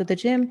want to come to the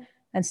gym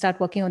and start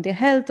working on their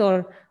health,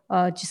 or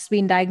just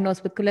been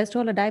diagnosed with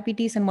cholesterol or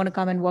diabetes and want to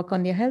come and work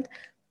on their health.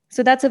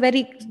 So that's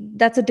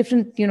a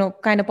different,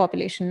 kind of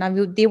population.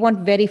 Now they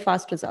want very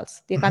fast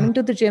results. They're coming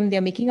to the gym,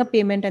 they're making a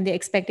payment, and they're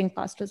expecting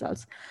fast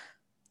results.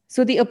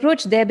 So the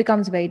approach there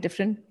becomes very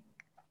different.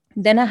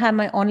 Then I have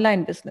my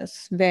online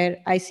business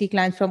where I see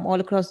clients from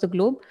all across the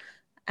globe,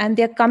 and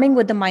they're coming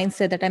with the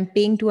mindset that I'm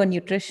paying to a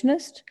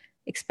nutritionist,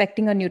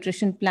 expecting a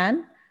nutrition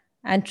plan,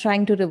 and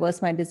trying to reverse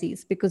my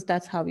disease, because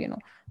that's how,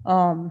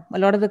 a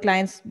lot of the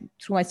clients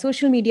through my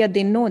social media,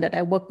 they know that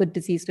I work with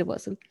disease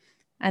reversal.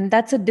 And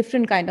that's a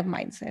different kind of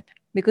mindset,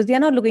 because they are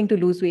not looking to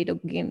lose weight or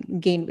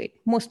gain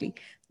weight. Mostly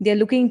they're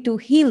looking to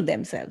heal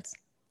themselves,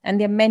 and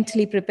they're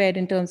mentally prepared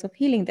in terms of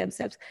healing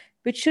themselves,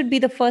 which should be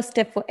the first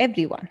step for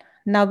everyone.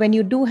 Now, when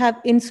you do have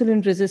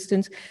insulin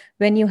resistance,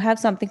 when you have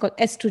something called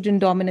estrogen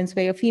dominance,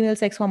 where your female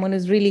sex hormone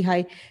is really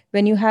high,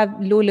 when you have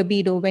low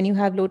libido, when you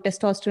have low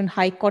testosterone,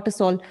 high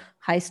cortisol,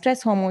 high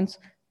stress hormones,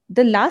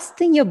 the last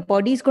thing your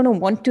body is going to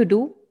want to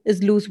do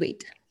is lose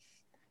weight.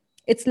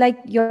 It's like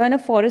you're in a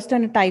forest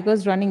and a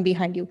tiger's running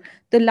behind you.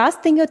 The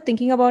last thing you're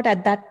thinking about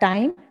at that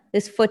time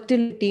is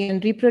fertility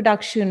and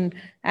reproduction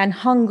and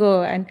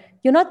hunger, and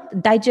you're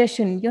not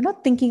digestion. You're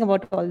not thinking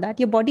about all that.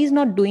 Your body is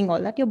not doing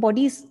all that. Your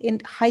body is in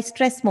high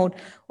stress mode,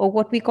 or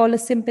what we call a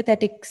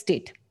sympathetic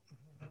state.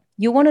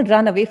 You want to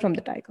run away from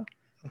the tiger.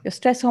 Your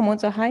stress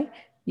hormones are high.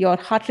 Your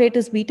heart rate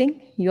is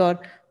beating. Your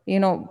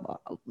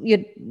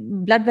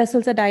blood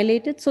vessels are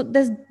dilated. So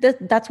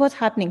that's what's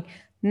happening.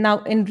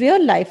 Now, in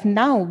real life,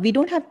 now we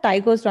don't have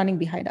tigers running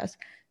behind us,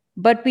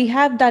 but we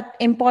have that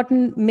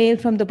important mail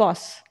from the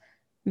boss.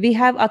 We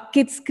have our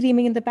kids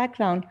screaming in the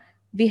background.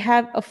 We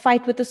have a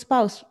fight with a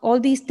spouse. All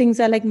these things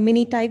are like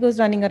mini tigers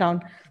running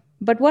around.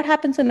 But what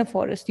happens in a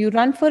forest? You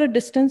run for a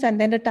distance,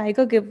 and then the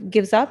tiger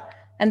gives up,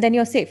 and then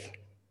you're safe,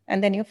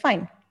 and then you're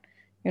fine,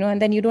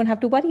 and then you don't have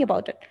to worry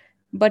about it.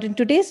 But in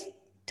today's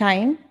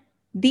time,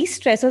 these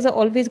stressors are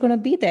always going to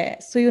be there.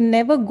 So you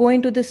never go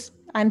into this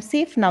I'm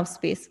safe now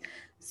space.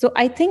 So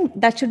I think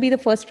that should be the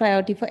first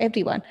priority for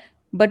everyone.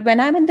 But when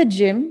I'm in the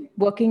gym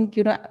working,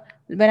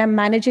 when I'm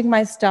managing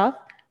my staff,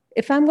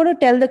 if I'm going to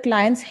tell the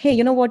clients, hey,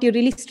 you know what, you're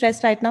really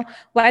stressed right now,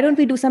 why don't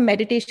we do some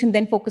meditation,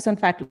 then focus on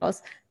fat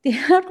loss?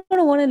 They're not going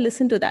to want to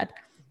listen to that.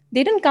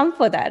 They didn't come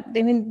for that.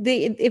 I mean,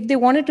 if they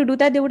wanted to do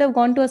that, they would have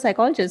gone to a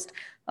psychologist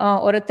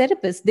or a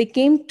therapist. They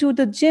came to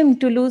the gym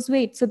to lose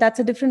weight. So that's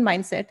a different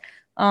mindset.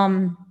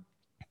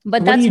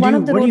 But that's one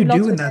of the roadblocks. What do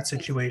you do in that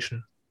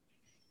situation?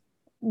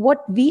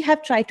 What we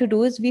have tried to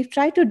do is we've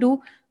tried to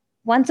do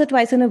once or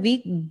twice in a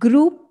week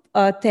group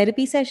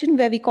therapy session,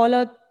 where we call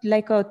a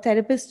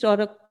therapist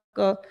or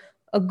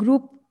a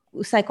group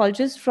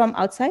psychologist from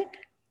outside,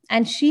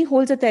 and she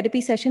holds a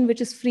therapy session which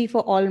is free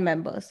for all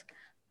members.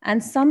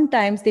 And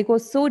sometimes they go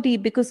so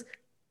deep, because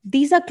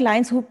these are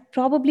clients who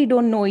probably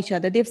don't know each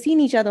other. They've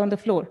seen each other on the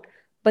floor,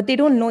 but they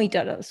don't know each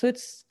other. So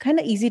it's kind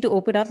of easy to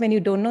open up when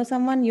you don't know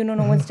someone,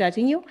 no one's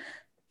judging you.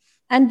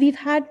 And we've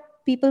had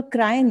people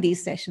cry in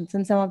these sessions,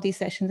 in some of these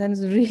sessions. And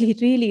it's really,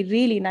 really,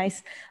 really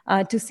nice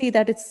to see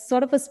that it's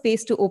sort of a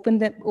space to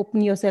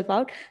open yourself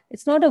out.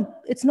 It's not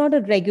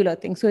a regular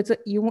thing. So it's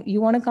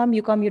you want to come,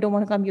 you come, you don't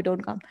want to come, you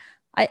don't come.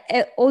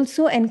 I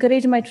also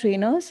encourage my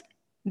trainers,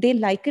 they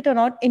like it or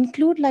not,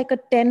 include like a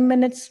 10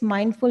 minutes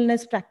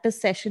mindfulness practice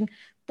session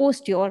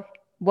post your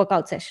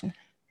workout session.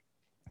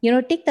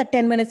 Take that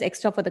 10 minutes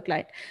extra for the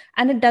client.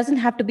 And it doesn't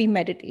have to be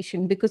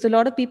meditation, because a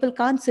lot of people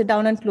can't sit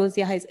down and close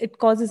their eyes. It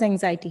causes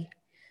anxiety.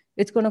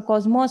 It's going to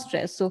cause more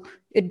stress. So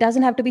it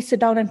doesn't have to be sit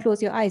down and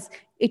close your eyes.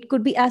 It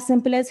could be as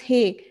simple as,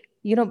 hey,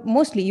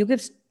 mostly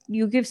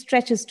you give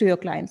stretches to your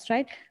clients,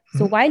 right? Mm-hmm.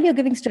 So while you're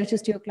giving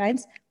stretches to your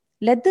clients,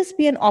 let this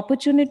be an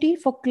opportunity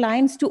for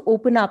clients to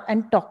open up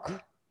and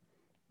talk.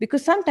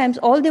 Because sometimes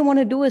all they want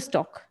to do is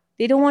talk.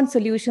 They don't want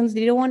solutions.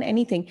 They don't want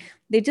anything.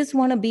 They just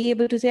want to be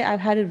able to say, I've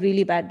had a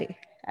really bad day.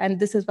 And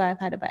this is why I've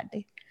had a bad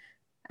day.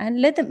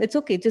 And let them, it's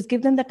okay. Just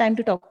give them the time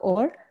to talk,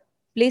 or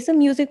play some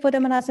music for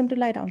them and ask them to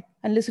lie down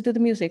and listen to the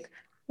music.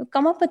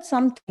 Come up with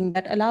something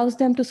that allows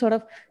them to sort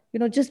of,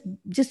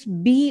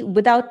 just be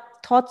without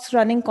thoughts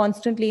running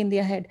constantly in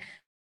their head.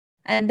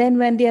 And then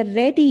when they are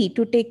ready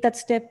to take that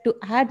step to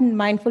add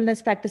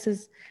mindfulness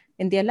practices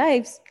in their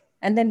lives,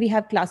 and then we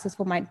have classes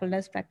for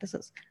mindfulness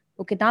practices.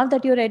 Okay, now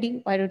that you're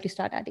ready, why don't you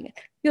start adding it?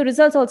 Your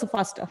results also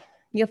faster.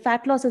 Your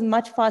fat loss is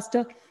much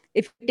faster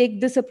if you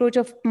take this approach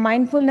of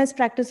mindfulness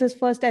practices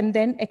first and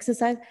then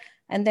exercise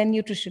and then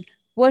nutrition,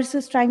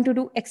 versus trying to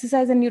do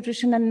exercise and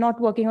nutrition and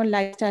not working on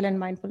lifestyle and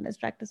mindfulness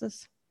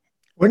practices.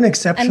 What an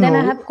exceptional... And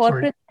then I have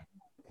corporate...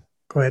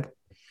 Go ahead.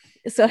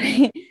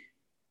 Sorry.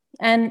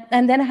 And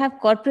then I have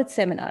corporate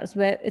seminars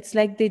where it's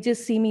like they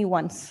just see me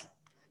once.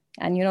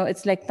 And,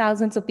 it's like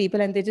thousands of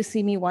people and they just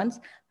see me once.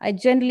 I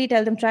generally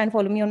tell them, try and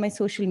follow me on my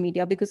social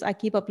media, because I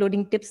keep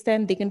uploading tips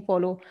then they can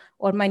follow,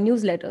 or my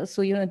newsletters.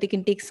 So, they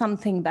can take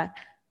something back.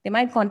 They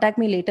might contact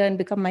me later and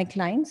become my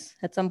clients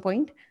at some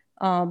point.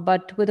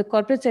 But with the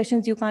corporate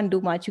sessions, you can't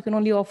do much. You can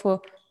only offer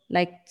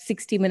like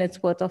 60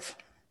 minutes worth of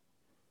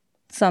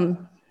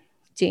some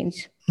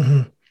change.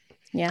 Mm-hmm.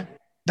 Yeah.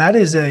 That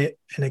is an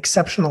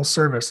exceptional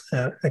service,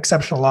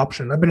 exceptional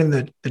option. I've been in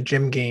the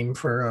gym game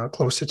for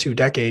close to 2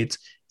 decades,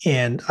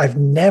 and I've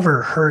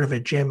never heard of a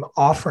gym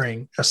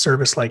offering a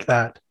service like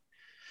that.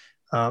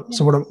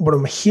 So what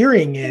I'm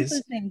hearing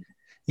is,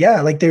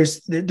 like there's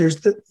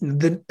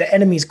the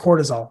enemy's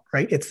cortisol,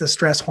 right? It's the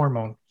stress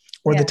hormone,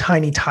 or the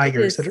tiny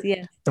tigers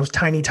those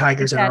tiny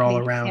tigers that are all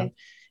around.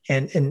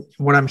 Yeah. And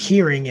what I'm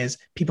hearing is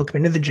people come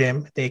into the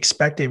gym, they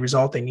expect a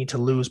result, they need to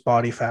lose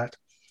body fat,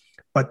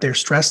 but their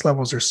stress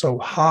levels are so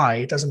high,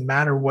 it doesn't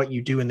matter what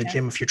you do in the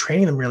gym. If you're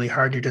training them really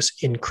hard, you're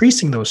just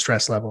increasing those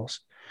stress levels.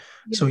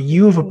 Yeah. So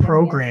you have a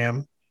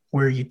program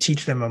where you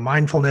teach them a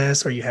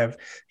mindfulness, or you have,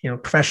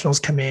 professionals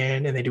come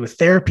in and they do a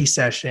therapy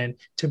session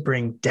to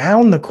bring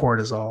down the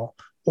cortisol,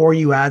 or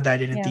you add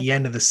that in at the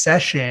end of the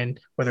session,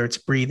 whether it's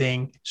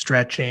breathing,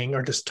 stretching,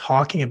 or just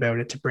talking about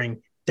it to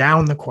bring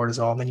down the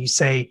cortisol. And then you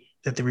say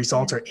that the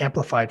results are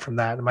amplified from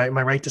that. Am I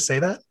right to say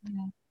that?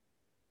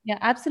 Yeah,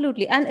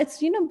 absolutely. And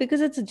it's, because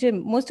it's a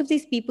gym, most of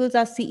these people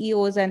are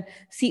CEOs and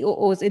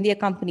COOs in their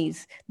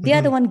companies. They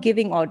are the one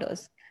giving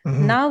orders.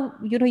 Mm-hmm. Now,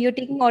 you're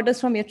taking orders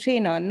from your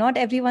trainer. Not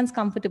everyone's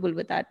comfortable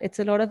with that. It's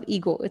a lot of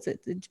ego.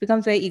 It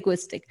becomes very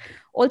egoistic.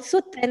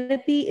 Also,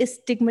 therapy is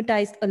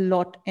stigmatized a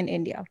lot in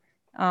India.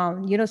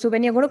 So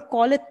when you're going to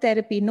call it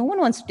therapy, no one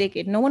wants to take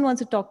it. No one wants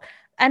to talk.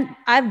 And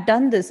I've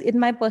done this in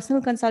my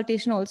personal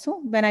consultation also.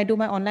 When I do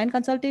my online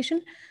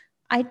consultation,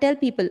 I tell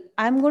people,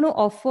 I'm going to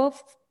offer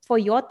for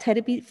your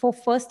therapy, for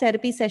first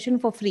therapy session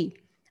for free.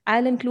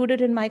 I'll include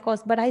it in my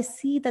cost, but I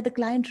see that the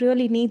client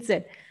really needs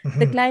it. Mm-hmm.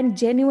 The client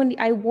genuinely,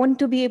 I want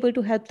to be able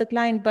to help the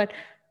client, but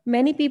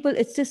many people,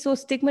 it's just so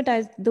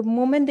stigmatized. The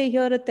moment they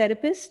hear a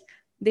therapist,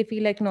 they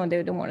feel like, no,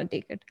 they don't want to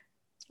take it.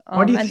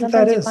 Why do you think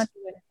that is?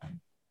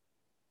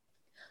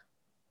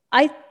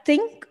 I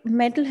think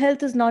mental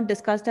health is not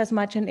discussed as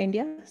much in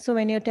India. So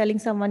when you're telling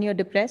someone you're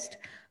depressed,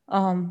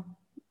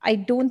 I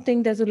don't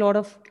think there's a lot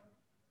of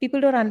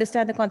people don't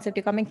understand the concept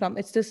you're coming from.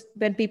 It's just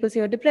when people say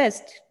you're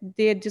depressed,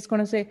 they're just going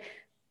to say,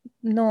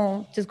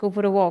 no, just go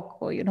for a walk,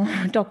 or,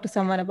 talk to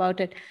someone about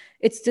it.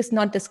 It's just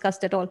not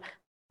discussed at all.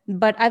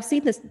 But I've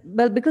seen this,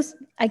 well, because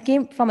I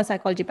came from a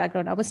psychology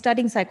background. I was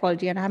studying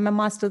psychology and I have my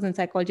master's in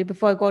psychology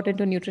before I got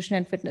into nutrition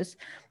and fitness.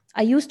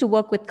 I used to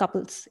work with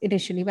couples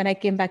initially when I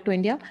came back to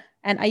India,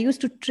 and I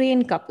used to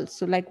train couples.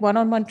 So like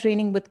one-on-one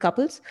training with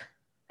couples.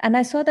 And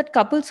I saw that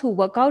couples who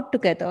work out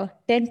together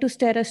tend to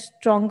share a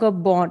stronger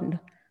bond,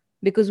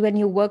 because when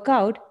you work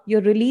out,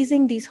 you're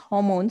releasing these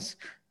hormones,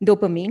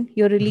 dopamine,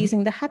 you're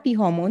releasing the happy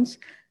hormones,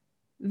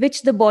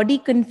 which the body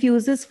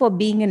confuses for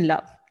being in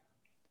love.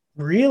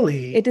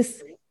 Really?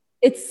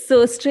 It's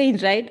so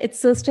strange, right? It's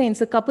so strange.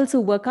 So couples who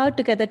work out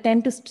together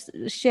tend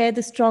to share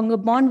the stronger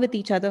bond with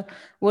each other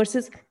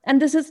versus,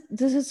 and this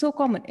is so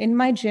common in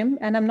my gym.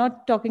 And I'm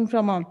not talking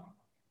from a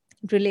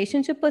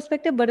relationship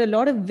perspective, but a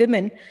lot of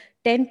women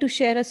tend to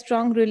share a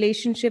strong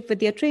relationship with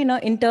their trainer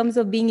in terms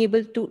of being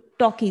able to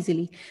talk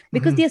easily,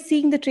 because they're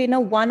seeing the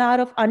trainer 1 hour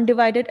of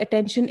undivided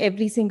attention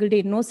every single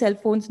day, no cell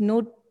phones,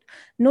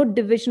 no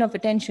division of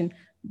attention,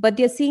 but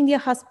they're seeing their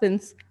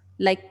husbands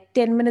like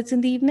 10 minutes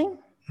in the evening.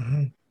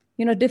 Mm-hmm.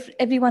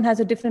 Everyone has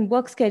a different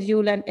work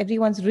schedule and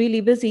everyone's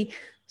really busy.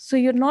 So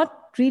you're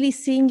not really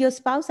seeing your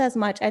spouse as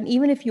much. And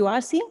even if you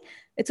are seeing,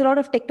 it's a lot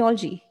of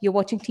technology. You're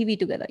watching TV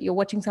together, you're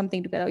watching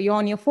something together, you're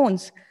on your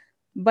phones.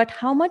 But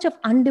how much of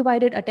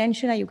undivided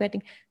attention are you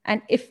getting?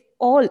 And if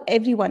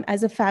everyone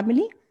as a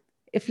family,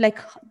 if like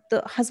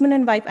the husband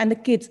and wife and the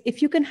kids,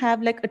 if you can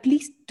have like at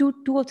least two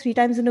or three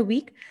times in a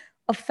week,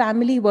 a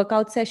family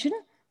workout session,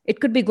 it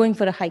could be going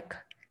for a hike.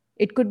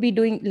 It could be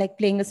doing like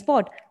playing a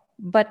sport.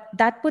 But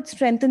that would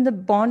strengthen the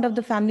bond of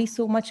the family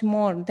so much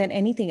more than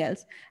anything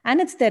else. And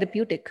it's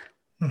therapeutic.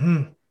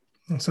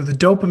 Mm-hmm. So the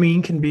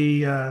dopamine can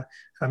be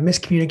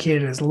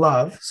miscommunicated as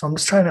love. So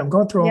I'm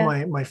going through all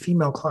Yeah. my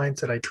female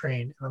clients that I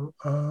train.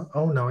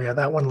 Oh no, yeah,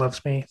 that one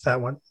loves me. That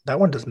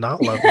one does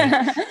not love me.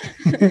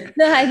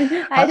 No, I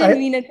didn't I,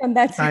 mean it from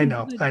that I sense,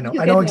 know, but I know,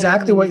 you I know get what I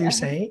exactly what mean. you're Yeah.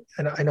 saying,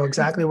 and I know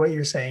exactly what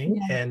you're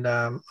saying, Yeah. and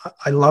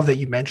I love that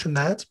you mentioned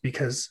that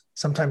because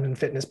sometimes in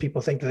fitness people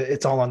think that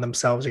it's all on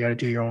themselves. You got to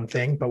do your own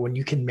thing, but when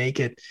you can make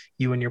it,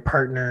 you and your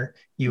partner,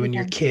 you and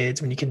your Yeah.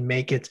 kids, when you can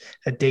make it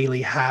a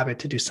daily habit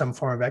to do some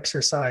form of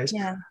exercise.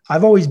 Yeah.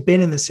 I've always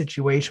been in the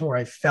situation where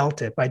I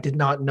felt it, but I did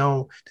not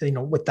know that,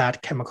 with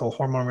that chemical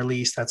hormone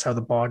release, that's how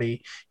the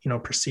body,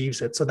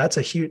 perceives it. So that's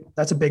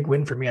a big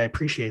win for me. I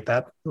appreciate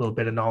that little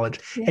bit of knowledge.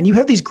 Yeah. And you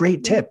have these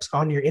great Yeah. tips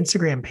on your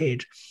Instagram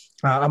page.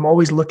 I'm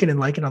always looking and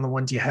liking on the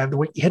ones you have.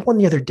 You had one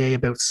the other day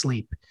about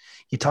sleep.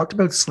 You talked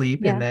about sleep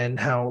and Yeah. then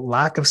how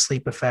lack of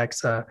sleep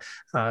affects like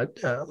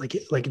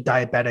a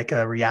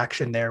diabetic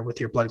reaction there with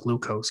your blood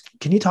glucose.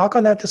 Can you talk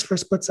on that just for a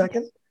split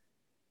second?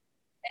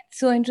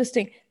 So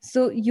interesting.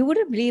 So you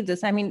wouldn't believe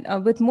this. I mean,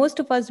 with most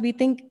of us, we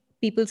think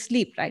people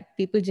sleep, right?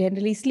 People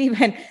generally sleep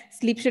and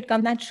sleep should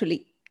come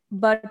naturally.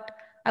 But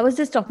I was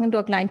just talking to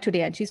a client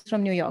today and she's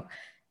from New York.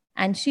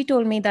 And she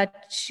told me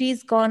that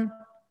she's gone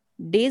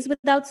days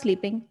without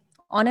sleeping.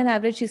 On an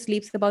average, she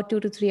sleeps about 2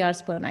 to 3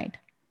 hours per night.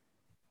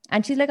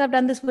 And she's like, I've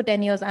done this for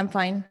 10 years. I'm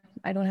fine.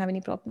 I don't have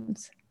any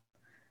problems.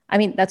 I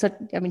mean,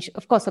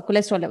 of course, her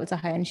cholesterol levels are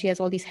high and she has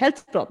all these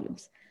health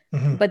problems.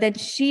 Mm-hmm. But then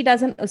she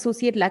doesn't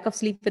associate lack of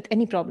sleep with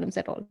any problems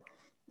at all.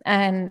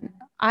 And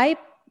I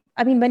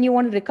mean, when you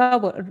want to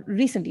recover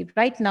recently,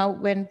 right now,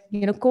 when,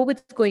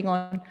 COVID's going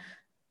on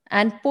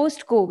and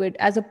post-COVID,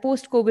 as a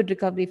post-COVID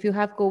recovery, if you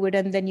have COVID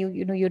and then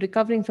you're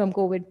recovering from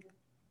COVID,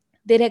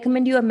 they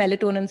recommend you a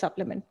melatonin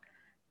supplement.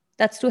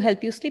 That's to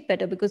help you sleep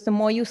better because the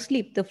more you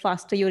sleep, the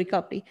faster your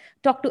recovery.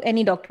 Talk to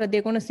any doctor,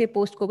 they're going to say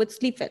post-COVID,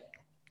 sleep well.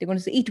 They're going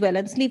to say eat well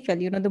and sleep well.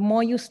 The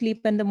more you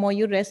sleep and the more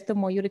you rest, the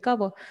more you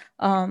recover.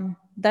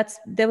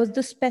 There was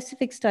this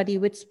specific study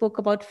which spoke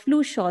about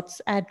flu shots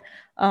and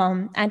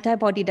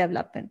antibody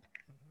development.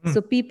 Mm-hmm.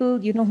 So people,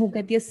 who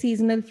get their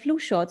seasonal flu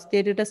shots,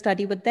 they did a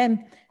study with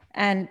them,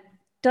 and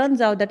turns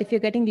out that if you're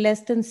getting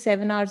less than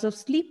 7 hours of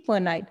sleep per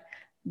night,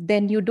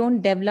 then you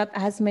don't develop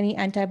as many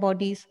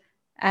antibodies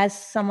as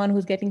someone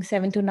who's getting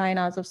 7 to 9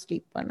 hours of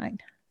sleep per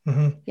night.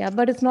 Mm-hmm. Yeah,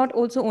 but it's not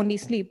also only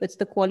sleep, it's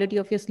the quality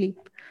of your sleep,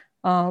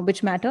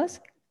 which matters.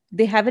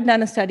 They haven't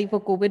done a study for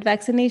COVID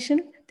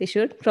vaccination. They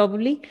should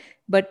probably.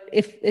 But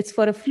if it's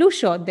for a flu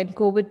shot, then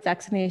COVID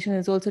vaccination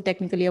is also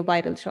technically a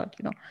viral shot.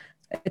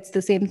 It's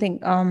the same thing.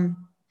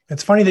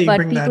 It's funny that you But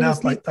bring that people who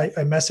up. sleep.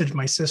 I messaged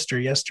my sister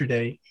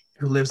yesterday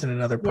who lives in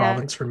another Yeah.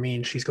 province from me,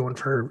 and she's going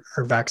for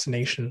her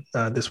vaccination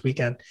this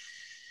weekend.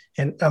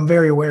 And I'm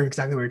very aware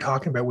exactly what you're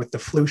talking about with the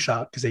flu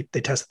shot because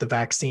they tested the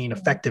vaccine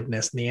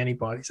effectiveness and the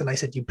antibodies. And I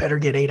said, you better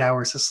get 8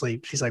 hours of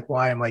sleep. She's like,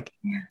 why? I'm like,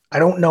 I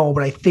don't know,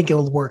 but I think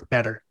it'll work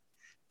better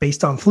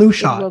based on flu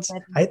It'll work shots.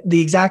 better.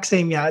 The exact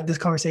same. Yeah, this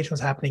conversation was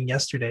happening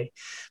yesterday,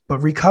 but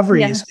recovery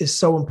Yeah. is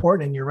so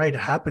important. And you're right. It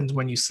happens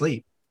when you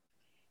sleep.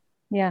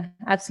 Yeah,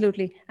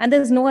 absolutely. And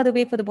there's no other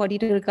way for the body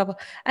to recover.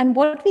 And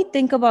what we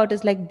think about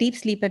is like deep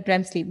sleep and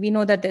REM sleep. We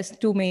know that there's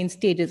two main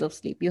stages of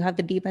sleep. You have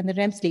the deep and the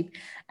REM sleep.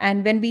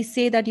 And when we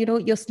say that,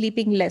 you're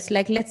sleeping less,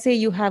 like let's say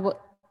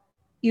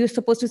you're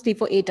supposed to sleep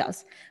for 8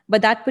 hours,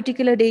 but that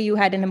particular day you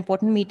had an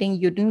important meeting,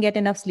 you didn't get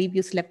enough sleep,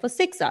 you slept for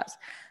 6 hours.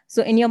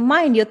 So in your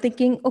mind, you're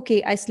thinking,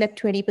 okay, I slept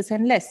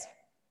 20% less.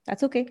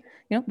 That's okay,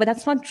 but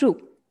that's not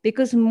true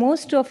because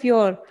most of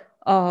your,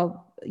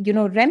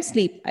 REM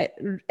sleep,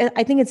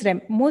 I think it's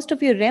REM. Most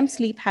of your REM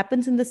sleep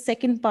happens in the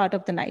second part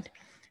of the night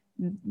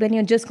when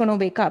you're just going to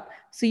wake up.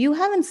 So you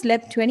haven't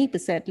slept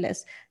 20%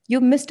 less. You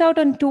missed out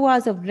on 2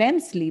 hours of REM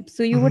sleep.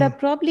 So you would Mm-hmm. have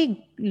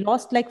probably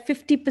lost like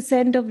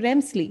 50% of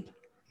REM sleep.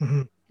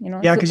 Mm-hmm.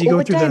 Yeah, So because you go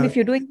over through time, if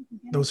you're doing,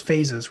 those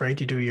phases, right?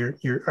 You do your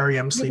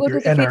REM you sleep, go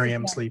your through the phases.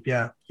 NREM Yeah. sleep.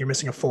 Yeah, you're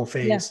missing a full Yeah.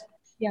 phase.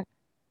 Yeah.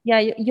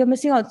 Yeah. You're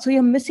missing out. So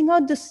you're missing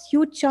out this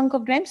huge chunk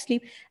of REM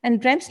sleep.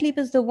 And REM sleep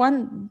is the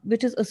one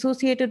which is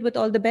associated with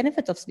all the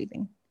benefits of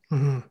sleeping.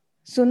 Mm-hmm.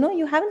 So no,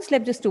 you haven't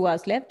slept just 2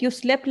 hours left. You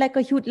slept like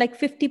a huge, like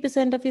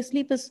 50% of your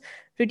sleep is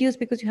reduced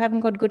because you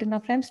haven't got good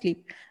enough REM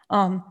sleep.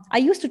 I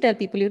used to tell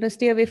people,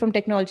 stay away from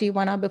technology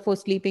 1 hour before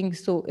sleeping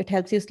so it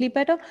helps you sleep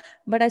better.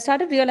 But I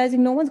started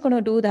realizing no one's going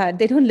to do that.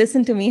 They don't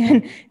listen to me.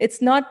 And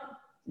it's not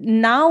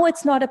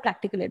a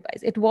practical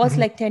advice. It was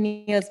Mm-hmm. like 10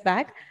 years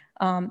back.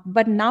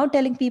 But now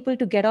telling people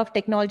to get off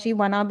technology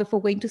 1 hour before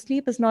going to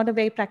sleep is not a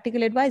very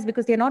practical advice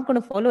because they're not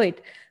going to follow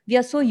it. We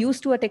are so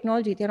used to a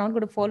technology, they're not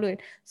going to follow it.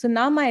 So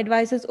now my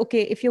advice is,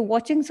 okay, if you're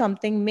watching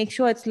something, make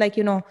sure it's like,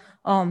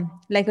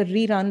 like a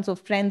reruns of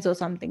Friends or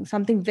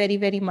something very,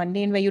 very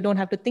mundane where you don't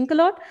have to think a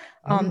lot,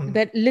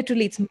 where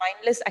literally it's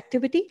mindless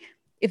activity.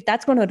 If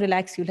that's going to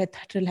relax you, let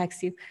that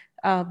relax you.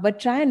 But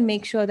try and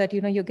make sure that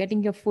you're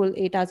getting your full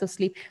 8 hours of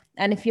sleep.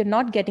 And if you're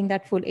not getting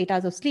that full 8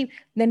 hours of sleep,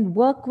 then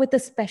work with a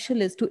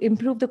specialist to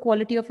improve the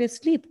quality of your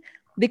sleep.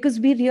 because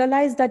we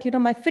realize that,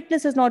 my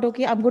fitness is not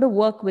okay. I'm going to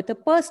work with a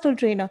personal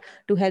trainer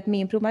to help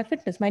me improve my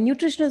fitness. My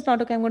nutrition is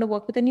not okay. I'm going to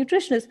work with a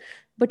nutritionist.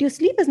 But your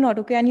sleep is not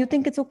okay and you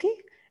think it's okay.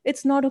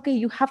 It's not okay.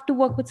 You have to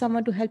work with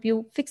someone to help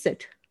you fix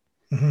it.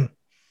 Mm-hmm.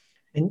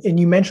 And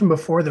you mentioned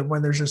before that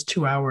when there's just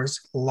 2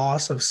 hours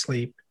loss of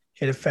sleep,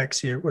 it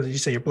affects what did you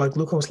say, your blood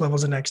glucose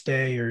levels the next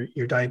day, or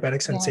your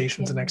diabetic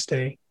sensations the next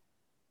day?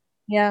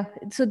 Yeah.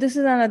 So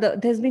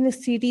there's been a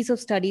series of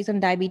studies on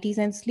diabetes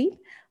and sleep.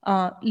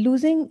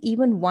 Losing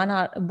even 1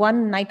 hour,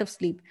 one night of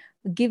sleep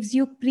gives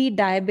you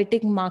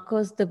pre-diabetic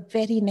markers the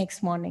very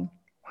next morning.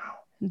 Wow.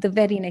 The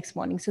very next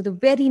morning. So the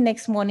very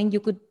next morning, you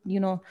could,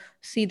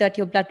 see that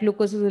your blood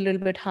glucose is a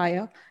little bit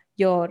higher.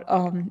 Your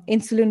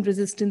insulin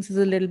resistance is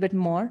a little bit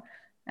more.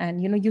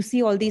 And, you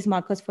see all these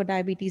markers for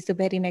diabetes the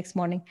very next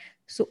morning.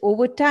 So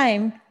over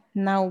time,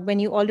 now, when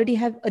you already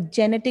have a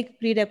genetic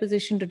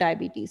predisposition to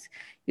diabetes,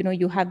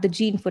 you have the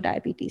gene for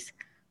diabetes,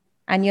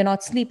 and you're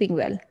not sleeping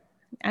well,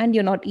 and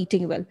you're not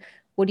eating well,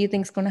 what do you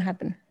think is going to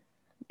happen?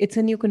 It's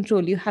a new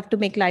control. You have to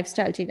make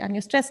lifestyle change, and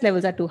your stress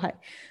levels are too high.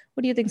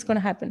 What do you think is going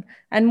to happen?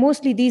 And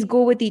mostly these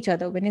go with each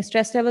other. When your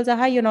stress levels are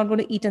high, you're not going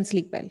to eat and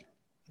sleep well.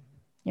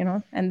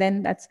 And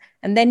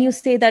then you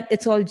say that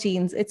it's all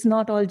genes. It's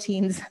not all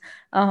genes.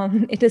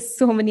 It is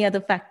so many other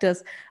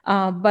factors.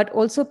 But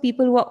also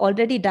people who are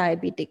already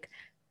diabetic,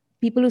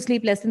 people who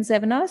sleep less than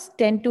 7 hours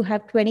tend to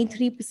have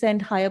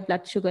 23% higher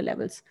blood sugar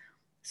levels.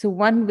 So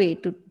one way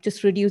to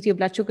just reduce your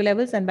blood sugar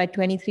levels, and by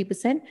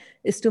 23%,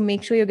 is to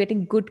make sure you're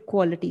getting good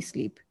quality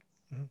sleep.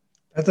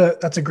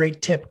 That's a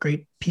great tip,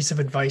 great piece of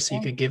advice that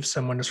you could give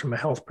someone just from a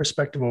health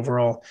perspective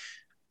overall.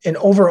 And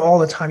over all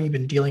the time you've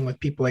been dealing with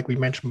people, like we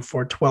mentioned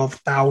before,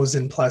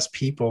 12,000 plus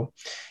people,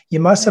 you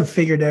must have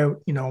figured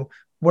out,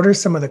 what are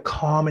some of the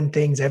common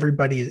things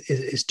everybody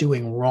is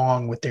doing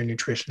wrong with their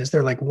nutrition? Is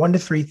there like 1 to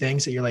 3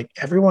 things that you're like,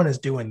 everyone is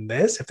doing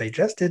this? If they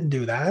just didn't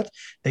do that,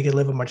 they could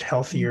live a much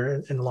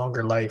healthier and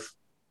longer life.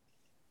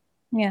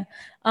 Yeah.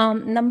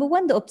 Number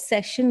one, the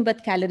obsession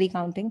with calorie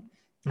counting.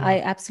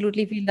 I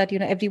absolutely feel that,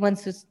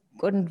 everyone's just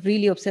gotten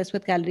really obsessed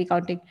with calorie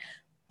counting.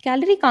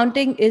 Calorie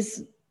counting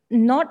is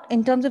not,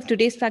 in terms of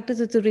today's practice,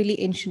 it's a really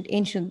ancient,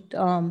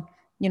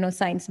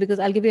 science, because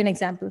I'll give you an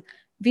example.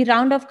 We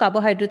round off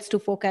carbohydrates to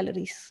 4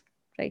 calories,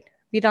 right?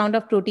 We round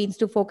off proteins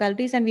to 4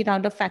 calories, and we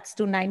round off fats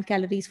to 9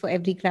 calories for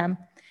every gram.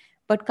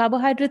 But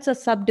carbohydrates are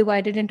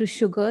subdivided into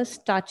sugars,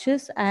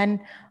 starches, and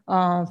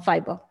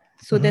fiber.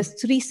 So there's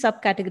 3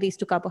 subcategories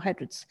to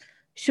carbohydrates.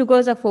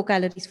 Sugars are 4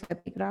 calories for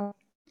every gram.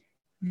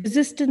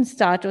 Resistant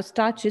starch or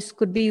starches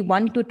could be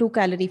 1 to 2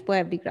 calories per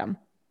every gram.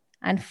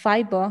 And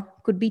fiber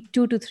could be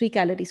 2 to 3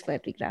 calories for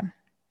every gram.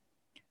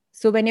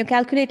 So when you're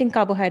calculating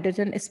carbohydrates,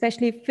 and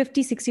especially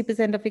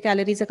 50-60% of your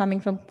calories are coming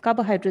from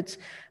carbohydrates,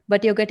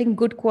 but you're getting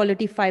good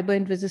quality fiber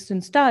and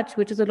resistant starch,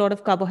 which is a lot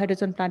of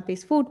carbohydrates on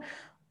plant-based food,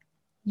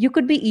 you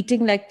could be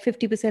eating like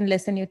 50%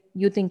 less than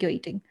you think you're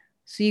eating.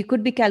 So you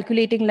could be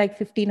calculating like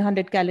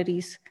 1,500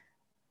 calories,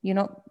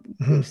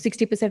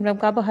 60% from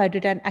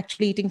carbohydrate, and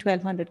actually eating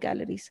 1,200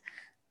 calories.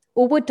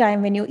 Over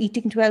time, when you're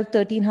eating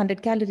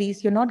 1,300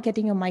 calories, you're not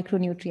getting your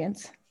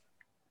micronutrients.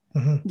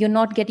 You're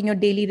not getting your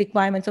daily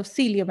requirements of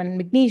selenium and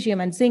magnesium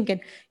and zinc,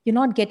 and you're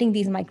not getting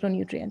these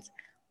micronutrients.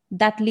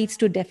 That leads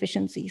to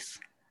deficiencies.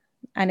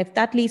 And if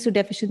that leads to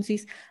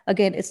deficiencies,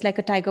 again, it's like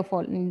a tiger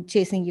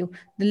chasing you.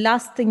 The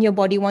last thing your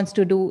body wants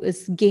to do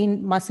is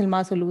gain muscle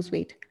mass or lose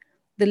weight.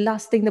 The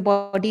last thing the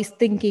body is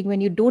thinking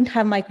when you don't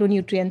have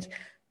micronutrients,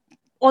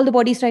 all the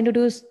body is trying to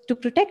do is to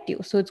protect you.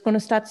 So it's going to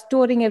start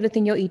storing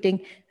everything you're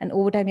eating, and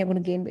over time, you're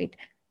going to gain weight.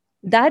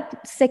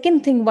 That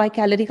second thing, why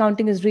calorie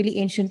counting is really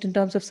ancient in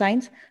terms of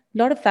science, a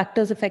lot of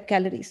factors affect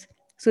calories.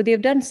 So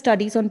they've done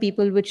studies on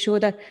people which show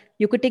that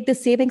you could take the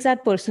same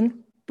exact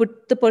person,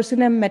 put the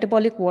person in a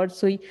metabolic ward.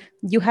 So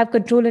you have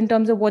control in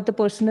terms of what the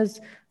person is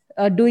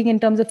doing in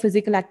terms of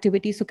physical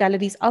activity, so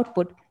calories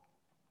output.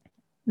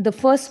 The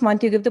first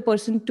month, you give the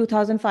person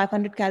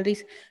 2,500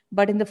 calories,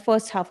 but in the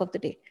first half of the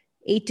day,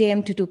 8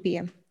 a.m. to 2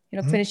 p.m.,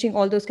 finishing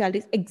all those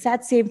calories,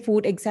 exact same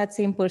food, exact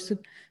same person,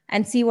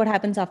 and see what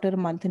happens after a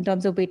month in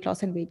terms of weight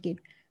loss and weight gain.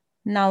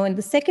 Now, in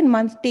the second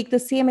month, take the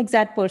same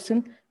exact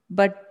person,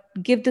 but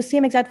give the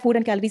same exact food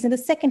and calories in the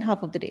second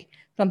half of the day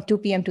from 2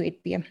 p.m. to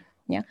 8 p.m.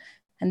 Yeah.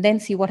 And then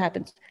see what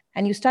happens.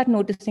 And you start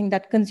noticing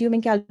that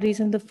consuming calories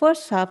in the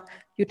first half,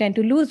 you tend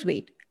to lose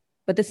weight.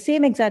 But the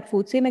same exact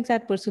food, same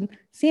exact person,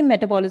 same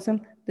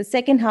metabolism, the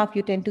second half,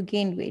 you tend to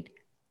gain weight.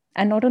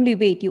 And not only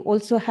weight, you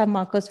also have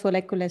markers for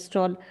like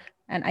cholesterol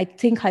and I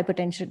think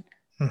hypertension.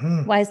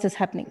 Why is this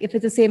happening? If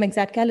it's the same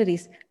exact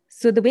calories.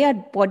 So the way our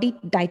body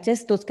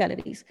digests those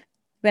calories,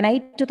 when I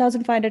eat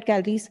 2,500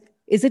 calories,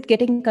 is it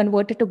getting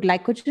converted to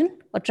glycogen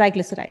or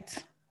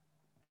triglycerides?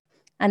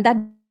 And that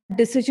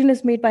decision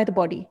is made by the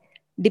body,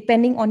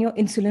 depending on your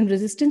insulin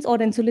resistance or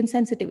insulin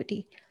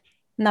sensitivity.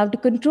 Now, to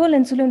control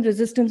insulin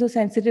resistance or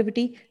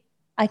sensitivity,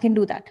 I can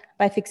do that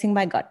by fixing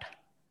my gut.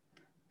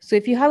 So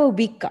if you have a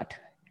weak gut,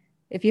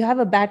 if you have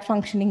a bad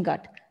functioning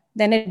gut,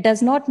 then it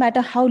does not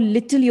matter how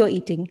little you're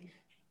eating.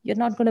 You're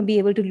not going to be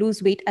able to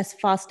lose weight as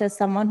fast as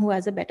someone who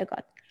has a better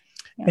gut.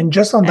 Yeah. And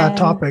just on that And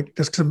topic,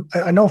 just 'cause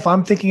I know if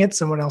I'm thinking it,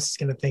 someone else is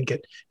going to think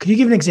it. Could you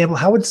give an example?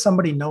 How would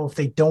somebody know if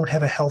they don't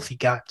have a healthy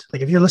gut?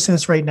 Like if you're listening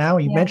to this right now,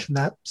 you yeah, mentioned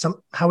that.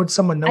 How would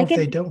someone know I if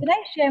they can. don't?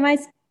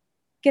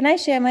 Can I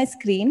share my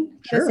screen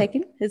for a Sure.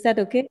 second? Is that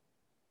okay?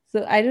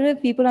 So I don't know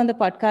if people on the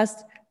podcast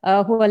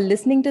who are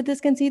listening to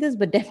this can see this,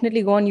 but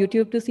definitely go on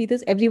YouTube to see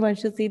this. Everyone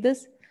should see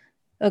this.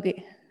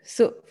 Okay.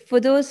 So for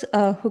those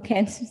who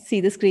can't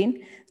see the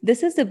screen,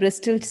 this is the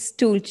Bristol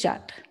stool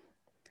chart.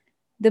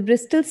 The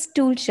Bristol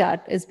stool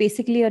chart is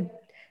basically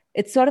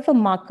it's sort of a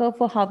marker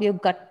for how your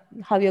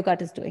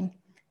gut is doing.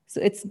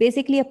 So it's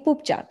basically a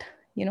poop chart,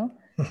 you know.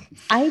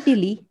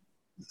 Ideally,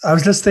 I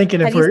was just thinking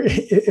have you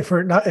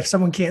seen? if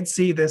someone can't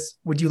see this,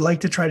 would you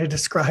like to try to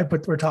describe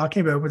what we're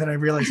talking about? But then I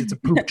realized it's a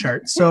poop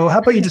chart. So how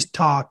about you just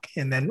talk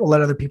and then we'll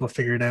let other people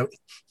figure it out.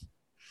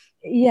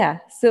 Yeah.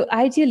 So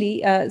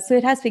ideally, so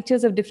it has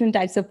pictures of different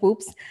types of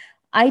poops.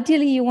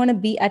 Ideally, you want to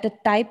be at a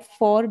type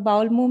 4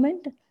 bowel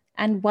movement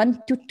and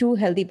 1 to 2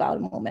 healthy bowel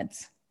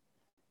movements.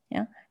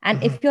 Yeah. And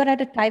Mhm. if you're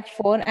at a type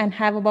 4 and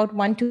have about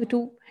 1 to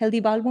 2 healthy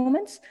bowel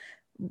movements,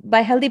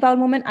 by healthy bowel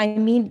movement, I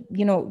mean,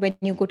 when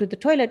you go to the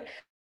toilet,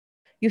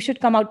 you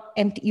should come out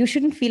empty. You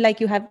shouldn't feel like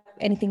you have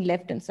anything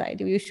left inside.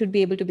 You should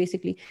be able to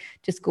basically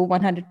just go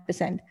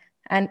 100%.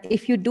 And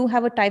if you do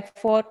have a type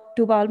 4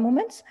 2 bowel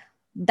movements,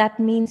 that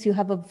means you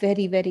have a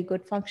very, very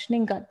good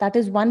functioning gut. That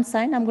is one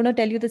sign. I'm going to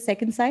tell you the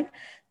second sign.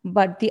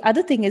 But the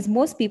other thing is,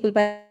 most people,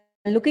 by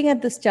looking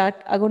at this chart,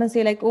 are going to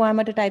say, like, oh, I'm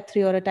at a type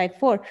 3 or a type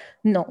 4.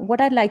 No,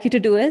 what I'd like you to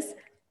do is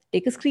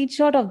take a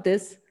screenshot of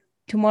this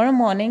tomorrow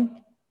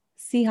morning,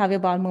 see how your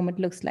bowel movement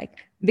looks like.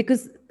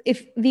 Because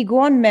if we go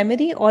on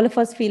memory, all of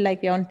us feel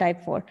like we're on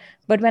type 4.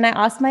 But when I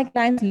ask my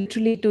clients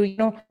literally to,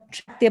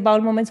 track their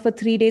bowel movements for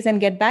 3 days and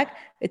get back,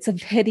 it's a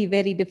very,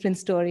 very different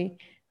story.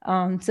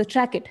 So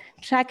track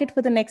it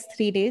for the next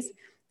 3 days,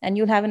 and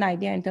you'll have an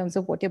idea in terms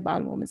of what your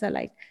bowel movements are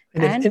like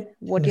And if and and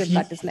what your if you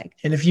gut is like.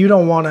 and if you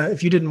don't want to,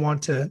 if you didn't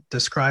want to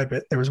describe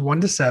it, there was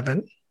 1 to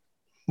 7.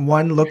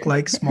 1 looked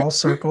like small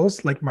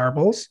circles, like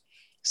marbles.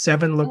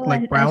 7 looked Oh,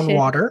 like I'll brown share.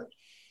 water.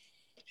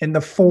 And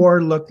the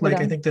 4 looked Hold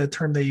like, I on. think the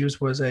term they used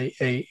was a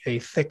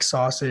thick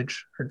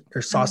sausage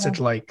or sausage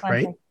like, One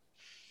right? sec.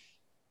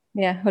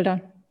 Yeah, hold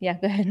on. Yeah,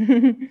 go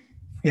ahead.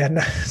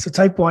 Yeah. So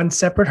type 1,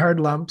 separate hard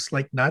lumps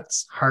like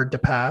nuts, hard to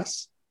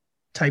pass.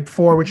 Type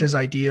 4, which is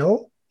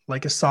ideal,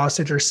 like a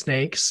sausage or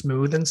snake,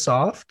 smooth and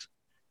soft.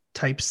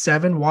 Type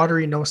 7,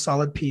 watery, no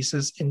solid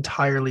pieces,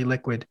 entirely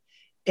liquid.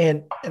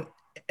 And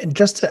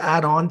just to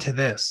add on to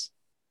this,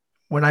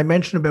 when I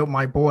mentioned about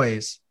my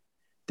boys,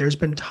 there's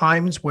been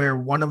times where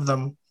one of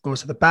them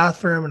goes to the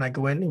bathroom and I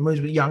go in, he was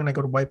young and I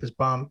go to wipe his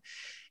bum,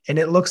 and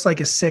it looks like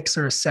a 6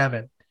 or a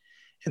 7.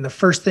 And the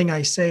first thing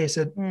I say, I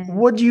said, Mm.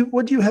 what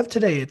do you have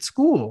today at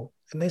school?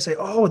 And they say,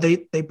 oh,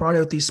 they brought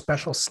out these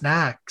special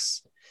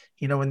snacks,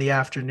 in the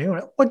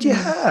afternoon. What do you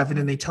Mm. have? And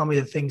then they tell me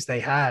the things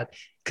they had.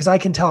 Because I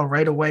can tell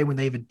right away when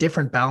they have a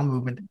different bowel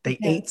movement, they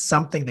Yeah. ate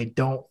something they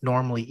don't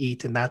normally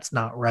eat, and that's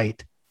not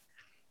right.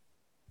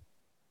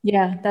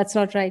 Yeah, that's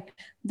not right.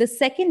 The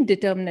second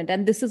determinant,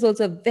 and this is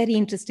also a very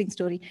interesting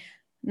story,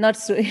 not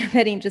story,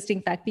 very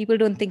interesting fact. People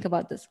don't think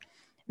about this.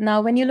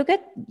 Now, when you look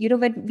at,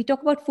 when we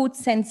talk about food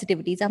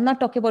sensitivities, I'm not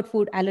talking about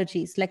food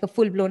allergies, like a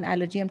full blown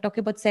allergy. I'm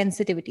talking about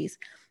sensitivities.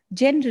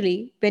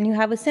 Generally, when you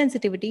have a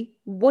sensitivity,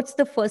 what's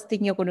the first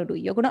thing you're going to do?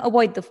 You're going to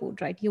avoid the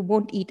food, right? You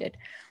won't eat it.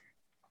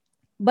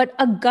 But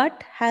a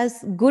gut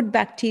has good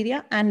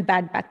bacteria and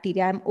bad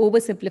bacteria. I'm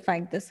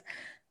oversimplifying this.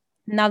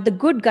 Now, the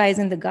good guys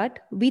in the gut,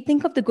 we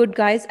think of the good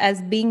guys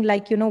as being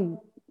like,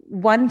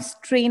 one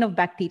strain of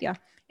bacteria.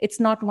 It's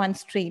not one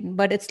strain,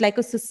 but it's like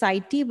a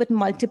society with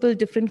multiple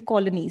different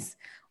colonies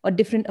or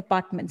different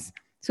apartments.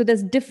 So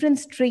there's different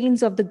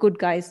strains of the good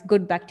guys,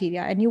 good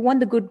bacteria, and you want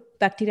the good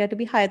bacteria to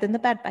be higher than the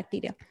bad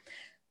bacteria.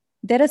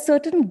 There are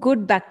certain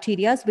good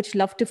bacteria which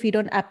love to feed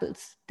on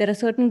apples. There are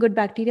certain good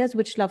bacteria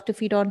which love to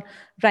feed on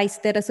rice.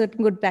 There are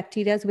certain good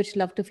bacteria which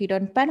love to feed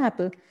on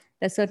pineapple.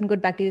 There are certain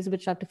good bacteria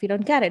which love to feed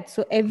on carrots.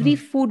 So every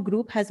food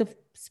group has a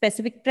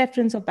specific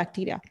preference of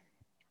bacteria.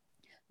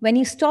 When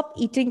you stop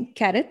eating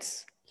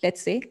carrots,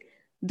 let's say,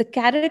 the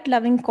carrot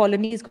loving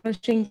colony is going to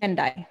shrink and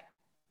die.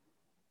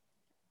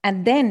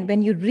 And then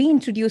when you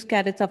reintroduce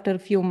carrots after a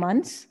few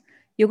months,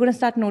 you're going to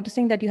start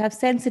noticing that you have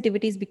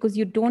sensitivities because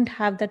you don't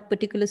have that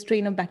particular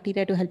strain of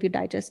bacteria to help you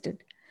digest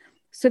it.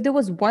 So if there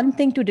was one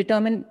thing to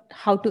determine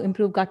how to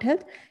improve gut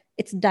health,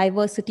 it's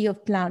diversity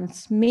of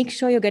plants. Make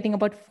sure you're getting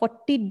about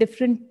 40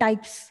 different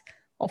types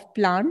of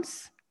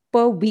plants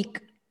per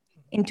week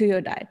into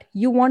your diet.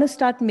 You want to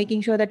start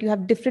making sure that you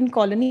have different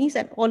colonies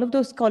and all of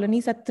those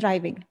colonies are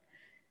thriving,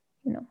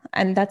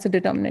 and that's a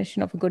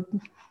determination of a good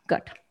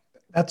gut.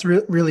 That's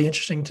really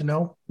interesting to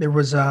know. There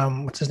was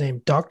what's his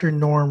name, Dr.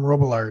 Norm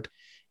Robillard,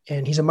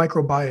 and he's a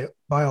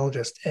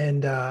microbiologist,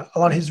 and a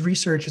lot of his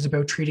research is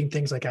about treating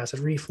things like acid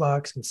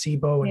reflux and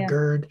SIBO and Yeah.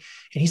 GERD.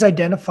 And he's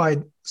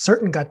identified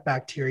certain gut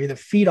bacteria that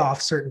feed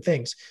off certain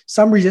things,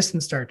 some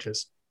resistant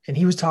starches. And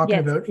he was talking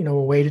Yes. about, a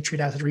way to treat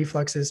acid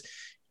reflux is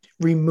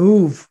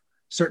remove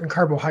certain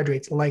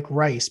carbohydrates like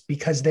rice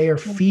because they are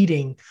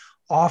feeding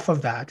off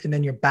of that. And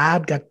then your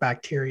bad gut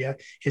bacteria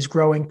is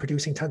growing,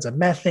 producing tons of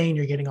methane.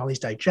 You're getting all these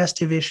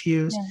digestive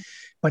issues,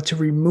 but to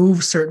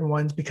remove certain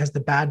ones because the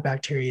bad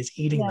bacteria is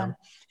eating them.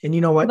 And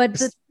you know what? But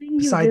the thing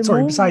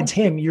besides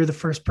him, you're the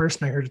first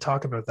person I heard to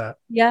talk about that.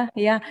 Yeah.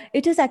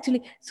 It is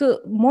actually,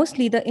 so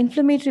mostly the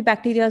inflammatory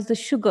bacteria is the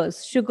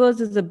sugars.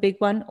 Sugars is a big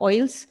one.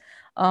 Oils,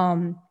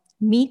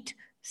 meat,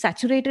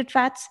 saturated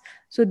fats.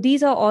 So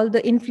these are all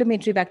the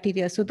inflammatory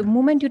bacteria. So the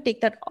moment you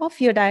take that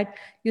off your diet,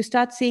 you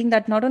start seeing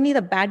that not only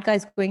the bad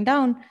guys going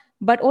down,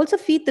 but also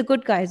feed the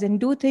good guys and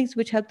do things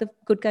which help the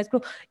good guys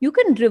grow. You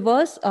can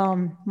reverse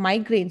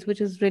migraines,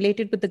 which is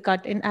related with the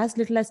gut, in as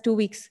little as 2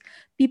 weeks.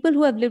 People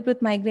who have lived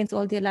with migraines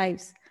all their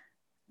lives,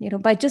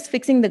 by just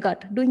fixing the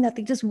gut, doing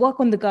nothing, just work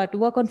on the gut,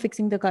 work on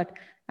fixing the gut.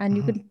 And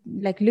you can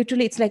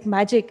literally, it's like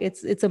magic.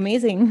 It's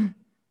amazing.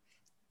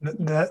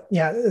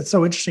 It's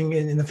so interesting.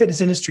 In the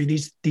fitness industry,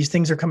 these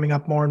things are coming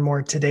up more and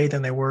more today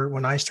than they were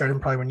when I started,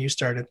 and probably when you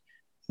started.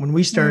 When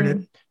we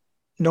started,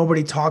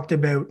 nobody talked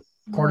about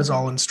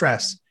cortisol and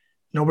stress.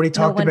 Nobody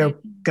talked about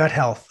gut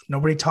health.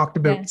 Nobody talked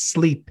about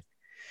sleep.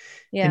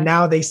 And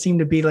now they seem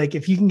to be like,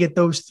 if you can get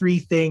those 3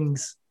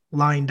 things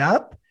lined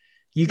up,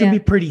 you can be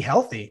pretty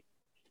healthy.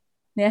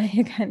 Yeah,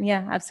 you can.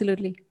 Yeah,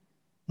 absolutely.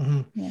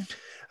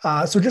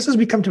 So just as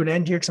we come to an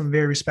end here, because I'm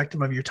very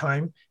respectful of your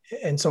time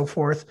and so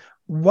forth,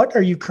 what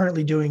are you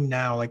currently doing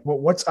now? Like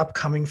what's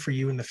upcoming for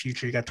you in the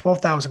future? You got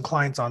 12,000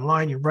 clients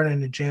online, you're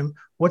running a gym.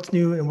 What's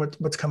new and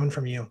what's coming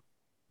from you?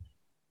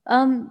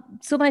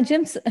 So my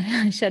gym's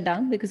shut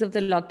down because of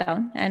the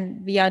lockdown,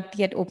 and we aren't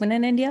yet open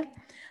in India.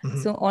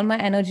 So all my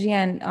energy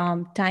and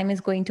time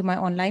is going to my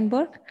online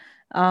work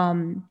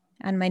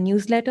and my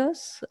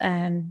newsletters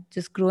and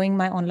just growing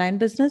my online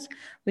business,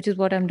 which is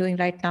what I'm doing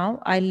right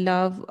now. I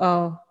love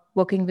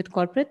working with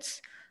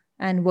corporates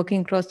and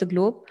working across the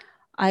globe.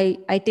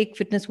 I take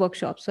fitness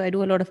workshops. So I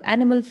do a lot of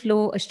animal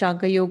flow,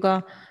 Ashtanga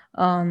yoga,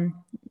 a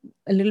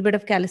little bit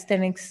of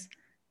calisthenics,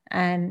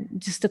 and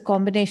just a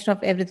combination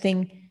of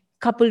everything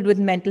coupled with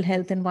mental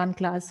health in one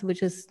class,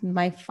 which is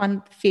my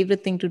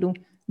favorite thing to do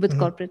with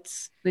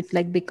corporates, with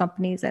like big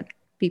companies and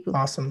people.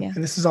 Awesome. Yeah.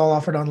 And this is all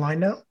offered online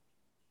now?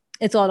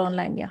 It's all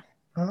online. Yeah.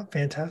 Oh,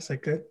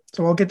 fantastic. Good.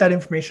 So I'll get that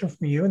information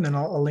from you, and then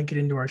I'll link it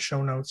into our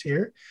show notes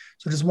here.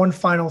 So just one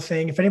final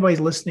thing, if anybody's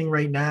listening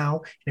right now,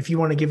 and if you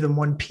want to give them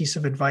one piece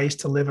of advice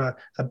to live a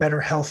better,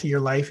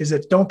 healthier life, is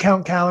it don't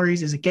count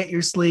calories? Is it get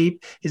your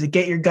sleep? Is it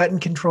get your gut in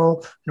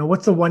control?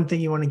 What's the one thing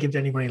you want to give to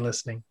anybody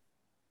listening?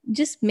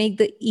 Just make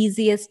the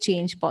easiest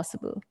change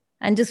possible,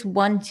 and just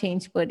one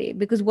change per day,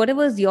 because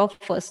whatever is your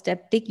first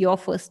step, take your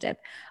first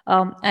step.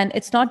 And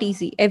it's not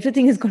easy.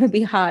 Everything is going to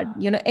be hard.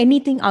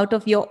 Anything out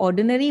of your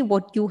ordinary,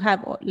 what you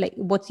have, like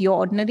what's your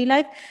ordinary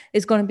life,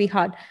 is going to be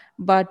hard.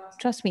 But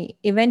trust me,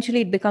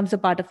 eventually it becomes a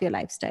part of your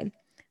lifestyle.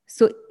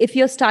 So if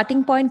your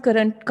starting point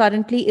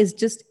currently is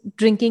just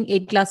drinking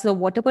 8 glasses of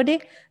water per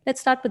day, let's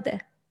start with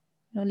there.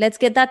 Let's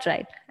get that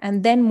right,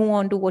 and then move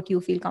on to what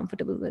you feel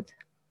comfortable with.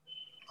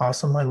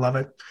 Awesome. I love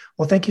it.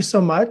 Well, thank you so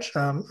much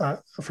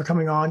for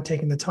coming on,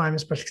 taking the time,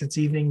 especially because it's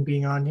evening,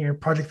 being on here.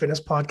 Project Fitness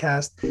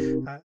Podcast.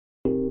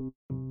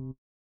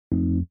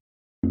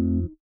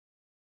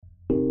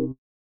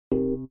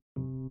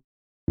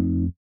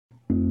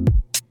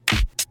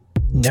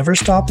 Never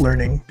stop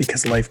learning,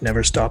 because life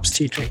never stops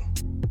teaching.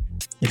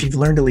 If you've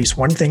learned at least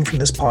one thing from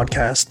this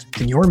podcast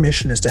and your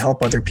mission is to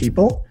help other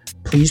people,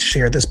 please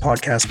share this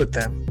podcast with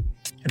them.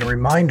 And a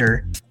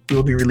reminder, we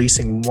will be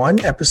releasing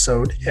one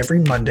episode every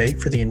Monday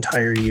for the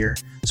entire year.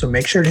 So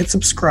make sure to hit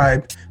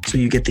subscribe so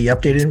you get the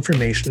updated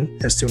information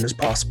as soon as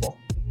possible.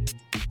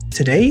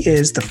 Today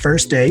is the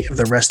first day of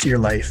the rest of your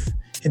life,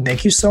 and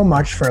thank you so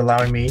much for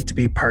allowing me to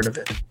be part of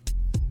it.